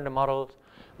when I learn the models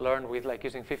learned with like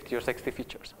using 50 or 60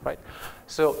 features, right?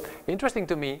 So interesting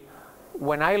to me,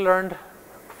 when I learned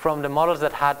from the models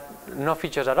that had no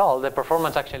features at all, the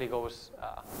performance actually goes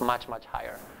much, much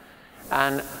higher.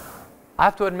 And I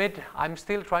have to admit, I'm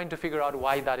still trying to figure out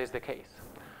why that is the case.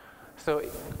 So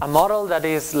a model that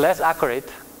is less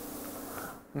accurate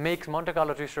makes Monte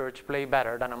Carlo tree search play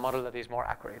better than a model that is more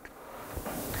accurate,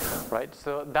 right?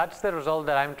 So that's the result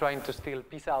that I'm trying to still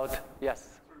piece out.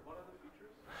 Yes? Sorry, what are the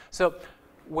features? So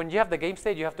when you have the game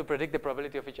state, you have to predict the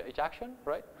probability of each action,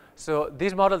 right? So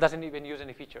this model doesn't even use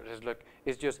any features.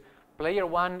 It's just player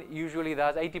 1 usually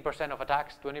does 80% of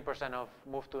attacks, 20% of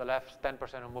move to the left,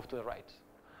 10% of move to the right.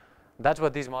 That's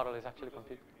what this model is actually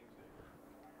computing.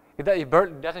 It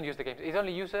doesn't use the game. It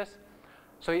only uses,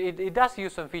 so it does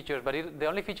use some features, but the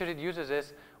only feature it uses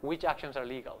is which actions are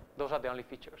legal. Those are the only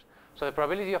features. So the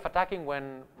probability of attacking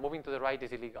when moving to the right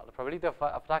is illegal. The probability of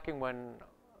attacking when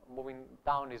moving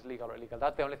down is legal or illegal.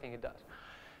 That's the only thing it does.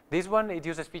 This one, it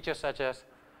uses features such as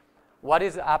what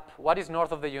is up, what is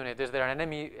north of the unit? Is there an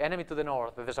enemy to the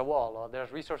north? There's a wall, or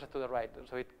there's resources to the right.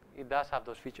 So it does have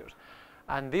those features.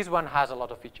 And this one has a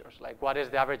lot of features, like what is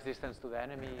the average distance to the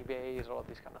enemy base, all of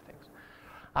these kind of things.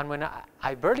 And when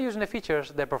I barely use the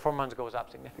features, the performance goes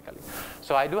up significantly.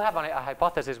 So I do have a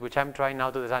hypothesis, which I'm trying now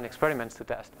to design experiments to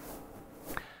test.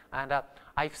 And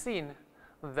I've seen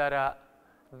that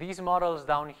these models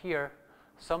down here,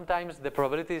 sometimes the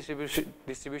probability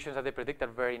distributions that they predict are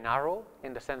very narrow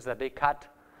in the sense that they cut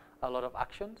a lot of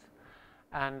actions.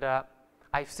 And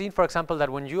I've seen, for example, that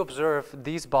when you observe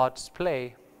these bots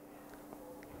play,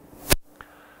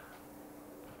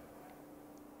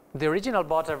 the original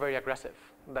bots are very aggressive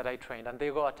that I trained, and they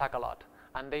go attack a lot,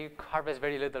 and they harvest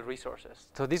very little resources.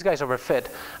 So these guys overfit,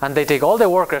 and they take all the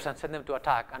workers and send them to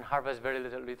attack and harvest very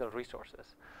little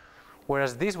resources.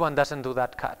 Whereas this one doesn't do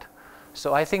that cut.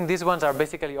 So I think these ones are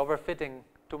basically overfitting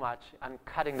too much and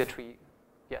cutting the tree.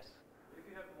 Yes? If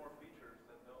you have more features,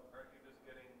 then aren't you just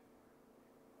getting,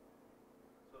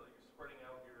 so that you're spreading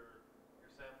out your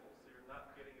samples, so you're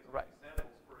not getting as many samples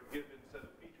for a given set of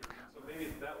features. So maybe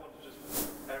that one's just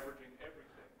averaging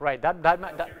everything. Right. That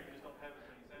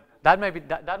might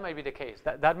be the case.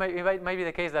 That might be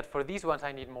the case that for these ones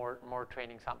I need more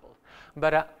training samples.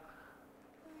 But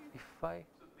if I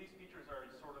so these features are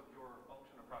sort of your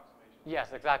function approximation.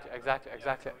 Yes, exactly. Yeah, so yeah,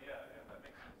 that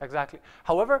makes sense. Exactly.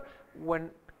 However,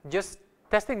 when just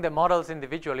testing the models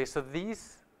individually, so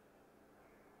this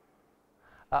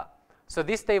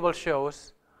table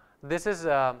shows this is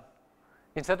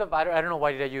instead of I don't know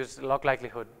why did I use log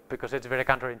likelihood, because it's very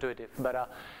counterintuitive, but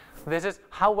this is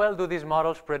how well do these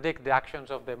models predict the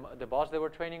actions of the bots they were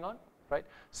training on, right?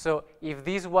 So if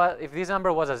this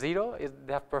number was a 0,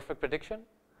 they have perfect prediction,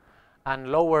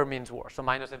 and lower means worse. So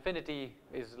minus infinity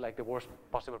is like the worst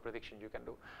possible prediction you can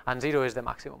do, and 0 is the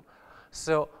maximum.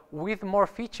 So with more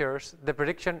features, the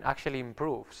prediction actually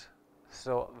improves.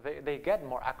 So they get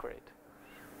more accurate.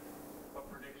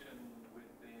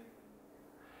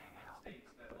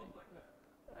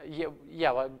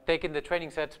 Yeah, well, taking the training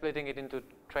set, splitting it into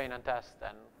train and test,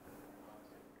 and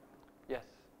yes.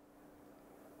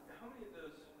 How many of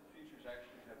those features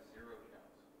actually have 0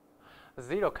 counts?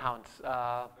 0 counts.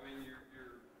 I mean, if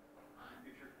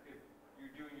you're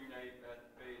doing Unite-based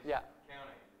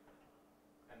counting,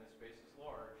 and the space is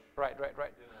large. Right. You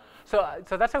know.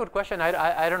 So that's a good question.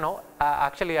 I don't know.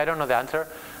 Actually, I don't know the answer.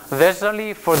 There's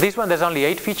only for this one. There's only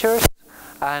 8 features,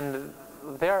 and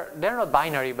they're not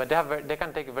binary, but they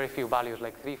can take very few values,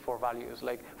 like 3-4 values.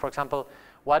 Like, for example,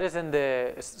 what is in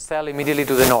the cell immediately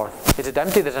to the north? Is it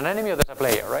empty? There's an enemy or there's a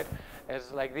player, right?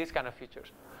 It's like these kind of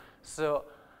features. So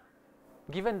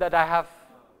given that I have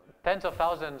tens of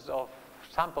thousands of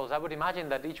samples, I would imagine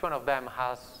that each one of them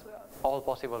has all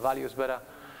possible values. But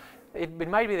it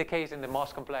might be the case in the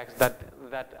most complex that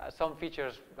some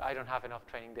features I don't have enough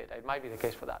training data. It might be the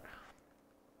case for that.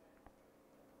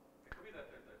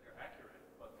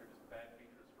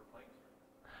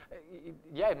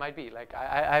 Yeah, it might be. Like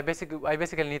I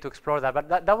basically need to explore that. But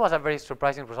that was a very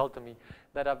surprising result to me.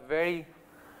 That a very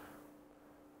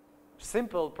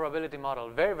simple probability model,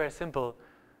 very simple.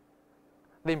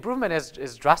 The improvement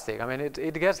is drastic. I mean,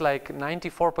 it gets like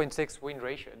 94.6 win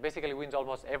ratio. It basically wins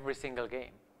almost every single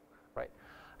game, right?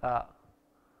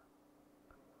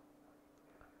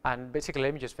 And basically,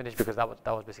 let me just finish because that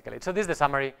was basically it. So this is the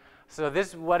summary. So this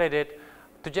is what I did.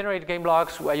 To generate game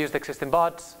logs, I used existing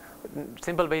bots.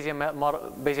 Simple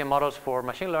Bayesian models for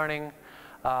machine learning.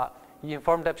 You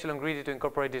informed epsilon greedy to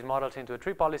incorporate these models into a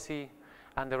tree policy,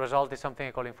 and the result is something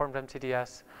I call informed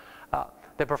MCTS.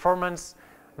 The performance,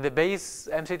 the base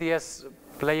MCTS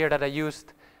player that I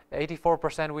used,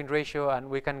 84% win ratio, and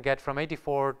we can get from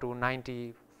 84 to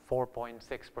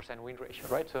 94.6% win ratio,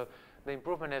 right? So the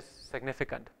improvement is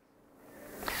significant.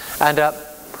 And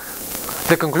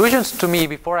the conclusions to me,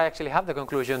 before I actually have the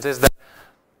conclusions, is that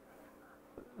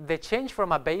the change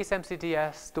from a base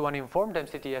MCTS to an informed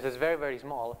MCTS is very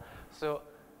small. So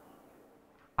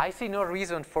I see no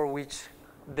reason for which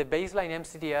the baseline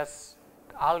MCTS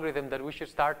algorithm that we should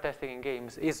start testing in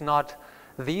games is not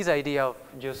this idea of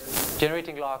just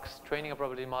generating logs, training a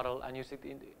probability model, and use it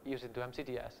to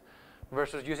MCTS,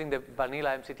 versus using the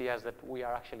vanilla MCTS that we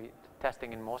are actually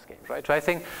testing in most games, right? So I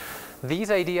think this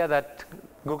idea that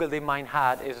Google DeepMind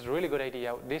had is a really good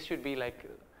idea. This should be like,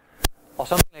 or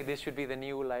something like this should be the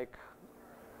new like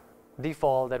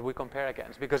default that we compare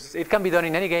against, because it can be done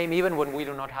in any game, even when we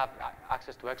do not have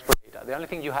access to expert data. The only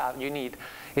thing you need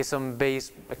is some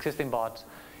base existing bots.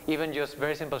 Even just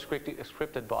very simple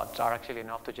scripted bots are actually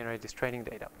enough to generate this training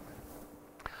data.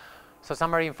 So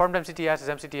summary: informed MCTS is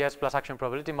MCTS plus action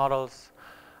probability models.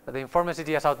 The informed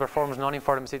MCTS outperforms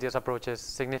non-informed MCTS approaches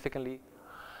significantly.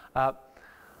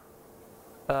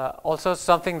 Also,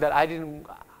 something that I didn't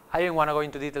want to go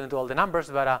into detail into all the numbers,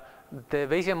 but the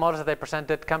Bayesian models that I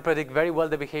presented can predict very well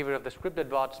the behavior of the scripted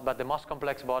bots, but the most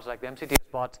complex bots, like the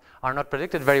MCTS bots, are not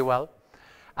predicted very well.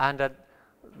 And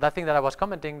that thing that I was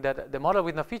commenting, that the model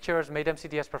with no features made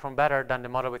MCTS perform better than the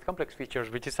model with complex features,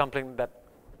 which is something that,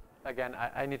 again,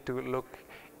 I need to look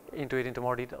into it into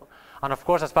more detail. And of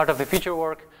course, as part of the feature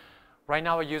work, right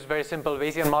now I use very simple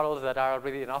Bayesian models that are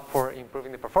already enough for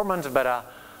improving the performance, but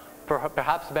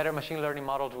perhaps better machine learning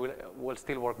models will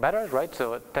still work better, right?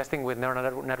 So testing with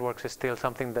neural networks is still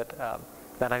something that,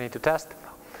 that I need to test.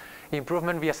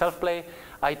 Improvement via self-play.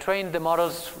 I trained the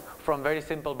models from very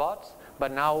simple bots,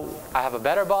 but now I have a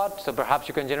better bot, so perhaps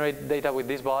you can generate data with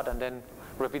this bot and then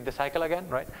repeat the cycle again,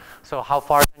 right? So how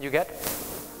far can you get?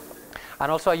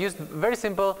 And also I used very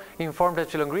simple informed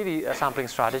epsilon greedy sampling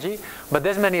strategy, but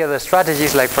there's many other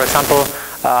strategies, like for example,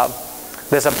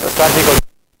 there's a strategy called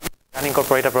can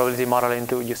incorporate a probability model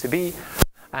into UCB,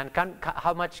 and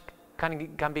how much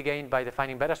can be gained by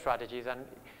defining better strategies. And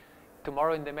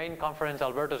tomorrow in the main conference,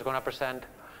 Alberto is going to present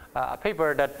a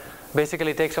paper that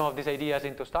basically takes some of these ideas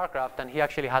into StarCraft, and he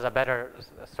actually has a better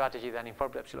strategy than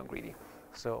informed epsilon greedy.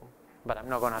 So, but I'm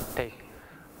not going to take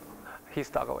his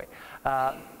talk away.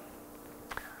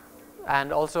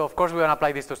 And also, of course, we want to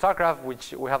apply this to StarCraft,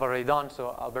 which we have already done,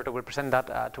 so Alberto will present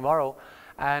that tomorrow.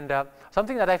 And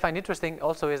something that I find interesting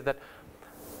also is that,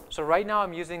 so right now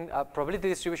I'm using a probability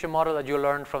distribution model that you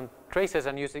learn from traces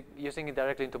and using it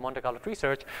directly into Monte Carlo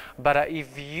research. But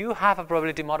if you have a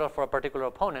probability model for a particular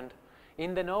opponent,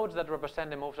 in the nodes that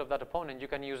represent the moves of that opponent, you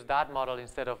can use that model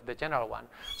instead of the general one.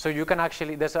 So you can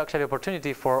actually, there's actually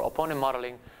opportunity for opponent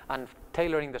modeling and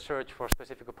tailoring the search for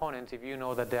specific opponents if you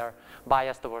know that they're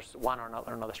biased towards one or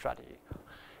another strategy.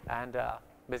 And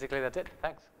basically that's it.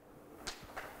 Thanks.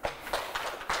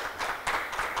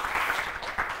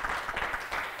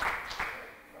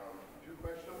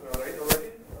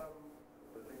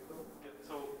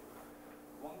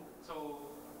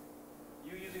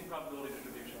 Probability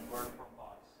distribution learned from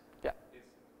bots. Yeah. Is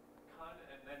kind of,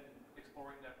 and then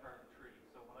exploring that part of the tree.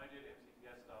 So when I did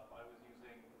MCTS stuff, I was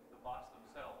using the bots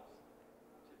themselves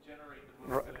to generate the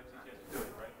moves that MCTS was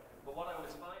doing, right? But what I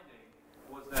was finding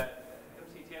was that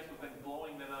MCTS was then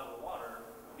blowing them out of the water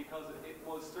because it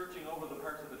was searching over the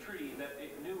parts of the tree that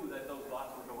it knew that those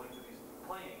bots were going to be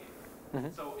playing in.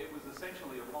 Mm-hmm. So it was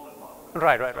essentially a opponent model.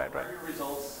 Right. Are your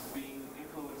results being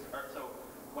influenced? So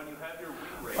when you have your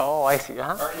win rate, oh, I see.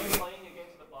 Are you playing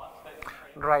against the bots that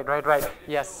you trained? Right.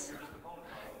 Yes.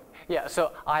 Yeah,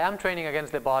 so I am training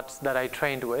against the bots that I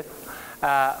trained with.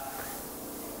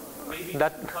 Maybe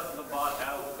that cut the bot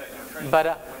out that you trained but,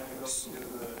 when you go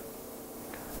to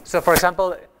the... So for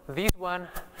example, this one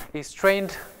is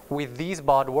trained with this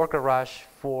bot worker rush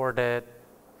for the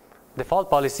default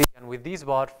policy and with this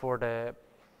bot for the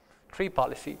tree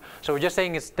policy. So we're just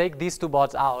saying is take these two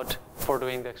bots out for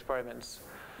doing the experiments.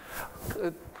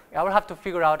 I will have to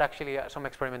figure out actually some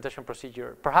experimentation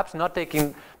procedure. Perhaps not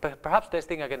taking, perhaps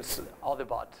testing against all the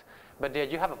bots. But yeah,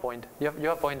 you have a point. You have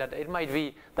a point that it might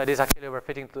be that is actually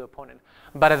overfitting to the opponent.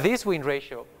 But this win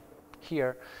ratio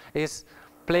here is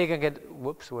playing against.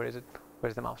 Whoops, where is it?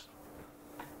 Where's the mouse?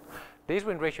 This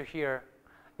win ratio here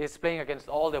is playing against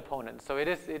all the opponents. So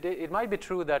it might be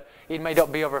true that it might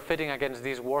not be overfitting against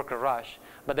this worker rush,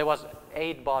 but there was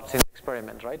 8 bots in the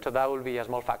experiment, right? So that will be a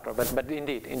small factor. But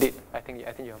indeed, I think you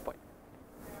have a point.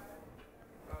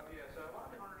 Yeah, so I want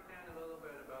to understand a little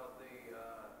bit about the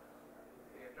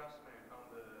adjustment on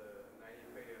the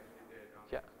naive failures you did on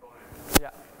the exponent.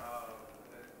 Yeah.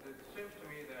 It seems to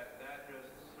me that just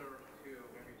serves to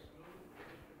maybe smooth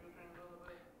the distribution a little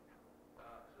bit, so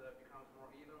that becomes more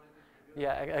evenly distributed.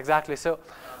 Yeah, exactly. So,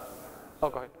 go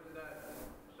ahead.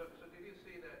 So did you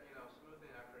see that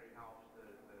smoothing actually helps the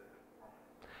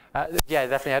performance? Yeah,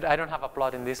 definitely. I don't have a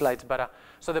plot in these slides, but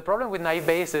so the problem with naive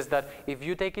Bayes is that if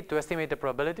you take it to estimate the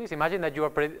probabilities, imagine that you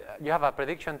have a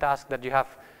prediction task that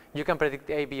you can predict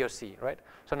A, B, or C, right?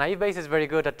 So naive Bayes is very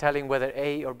good at telling whether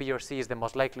A or B or C is the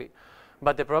most likely,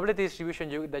 but the probability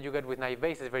distribution that you get with naive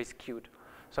Bayes is very skewed.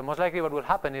 So most likely what will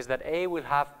happen is that A will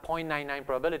have 0.99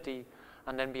 probability,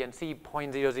 and then B and C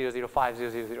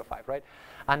 0.0005, right?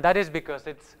 And that is because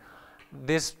it's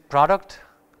this product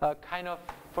kind of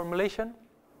formulation,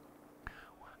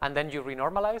 and then you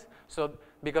renormalize. So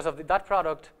because of that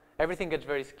product, everything gets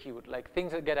very skewed. Like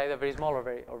things get either very small or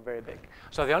very big.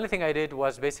 So the only thing I did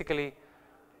was basically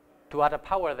to add a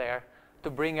power there to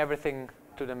bring everything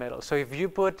to the middle. So if you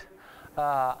put,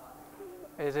 I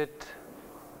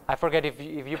I forget if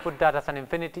you put that as an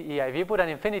infinity. Yeah, if you put an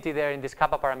infinity there in this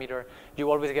kappa parameter, you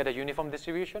always get a uniform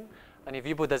distribution, and if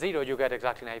you put a 0, you get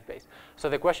exactly naive Bayes. So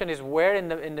the question is, where in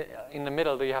the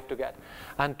middle do you have to get?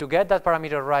 And to get that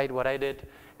parameter right, what I did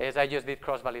is I just did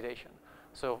cross validation.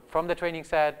 So from the training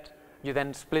set, you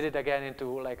then split it again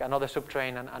into like another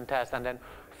subtrain and test, and then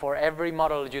for every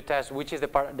model you test, which is the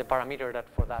parameter that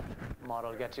for that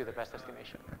model gets you the best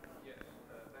estimation. Yes,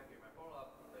 thank you. My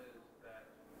follow-up is that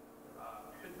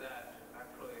should that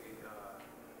actually,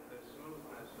 the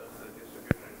smoothness of the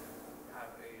distribution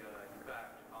have a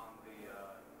impact on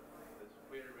this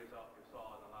weird result you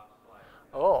saw in the last slide?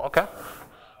 Oh, okay.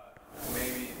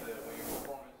 Maybe when your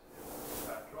performance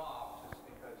drops, it's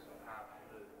because half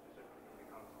the distribution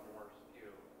becomes more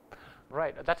skewed.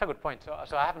 Right, that's a good point. So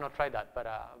I have not tried that, but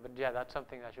yeah, that's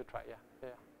something I should try. Yeah, yeah.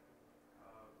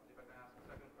 If I can ask a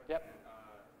second question. Yep.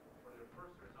 For your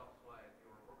first result slide,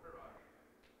 your worker rush,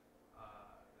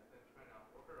 the trend on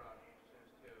worker rush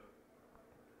seems to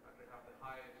actually have the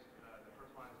highest, the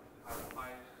first line seems to have the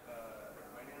highest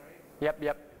binary. Yep,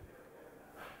 yep.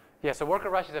 Yeah, so worker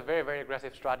rush is a very, very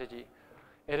aggressive strategy.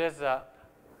 It is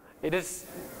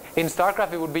in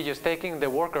StarCraft, it would be just taking the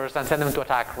workers and send them to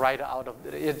attack right out of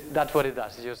it. That's what it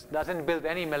does. It just doesn't build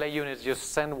any melee units,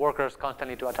 just send workers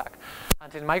constantly to attack.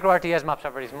 And since micro RTS maps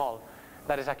are very small,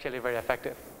 that is actually very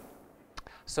effective.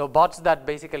 So bots that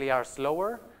basically are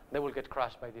slower, they will get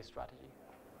crushed by this strategy.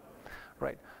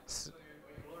 Right. So when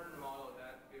you learn a model,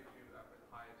 that gives you the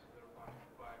highest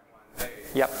 0.51 day.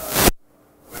 Yep.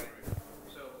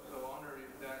 So I wonder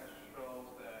if that shows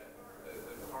that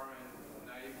the current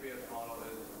naive Bayes model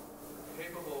is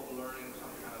capable of learning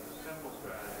some kind of simple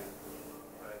strategy,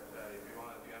 but if you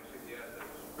want to do MCDS,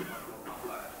 that's much more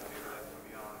complex, maybe that's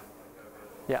beyond.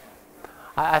 Yeah,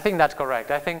 I think that's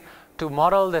correct. I think to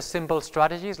model the simple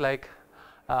strategies like,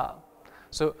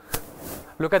 so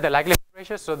look at the likelihood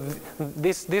ratios. So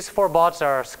these 4 bots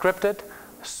are scripted,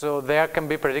 so they can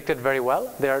be predicted very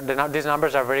well. These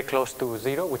numbers are very close to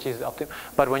 0, which is optimal.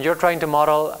 But when you're trying to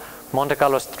model Monte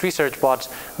Carlo's research bots,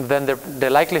 then the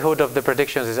likelihood of the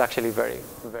predictions is actually very,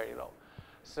 very low.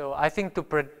 So I think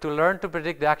to learn to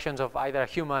predict the actions of either a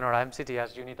human or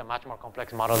MCTS, you need a much more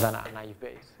complex model than a naive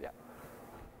Bayes. Yeah.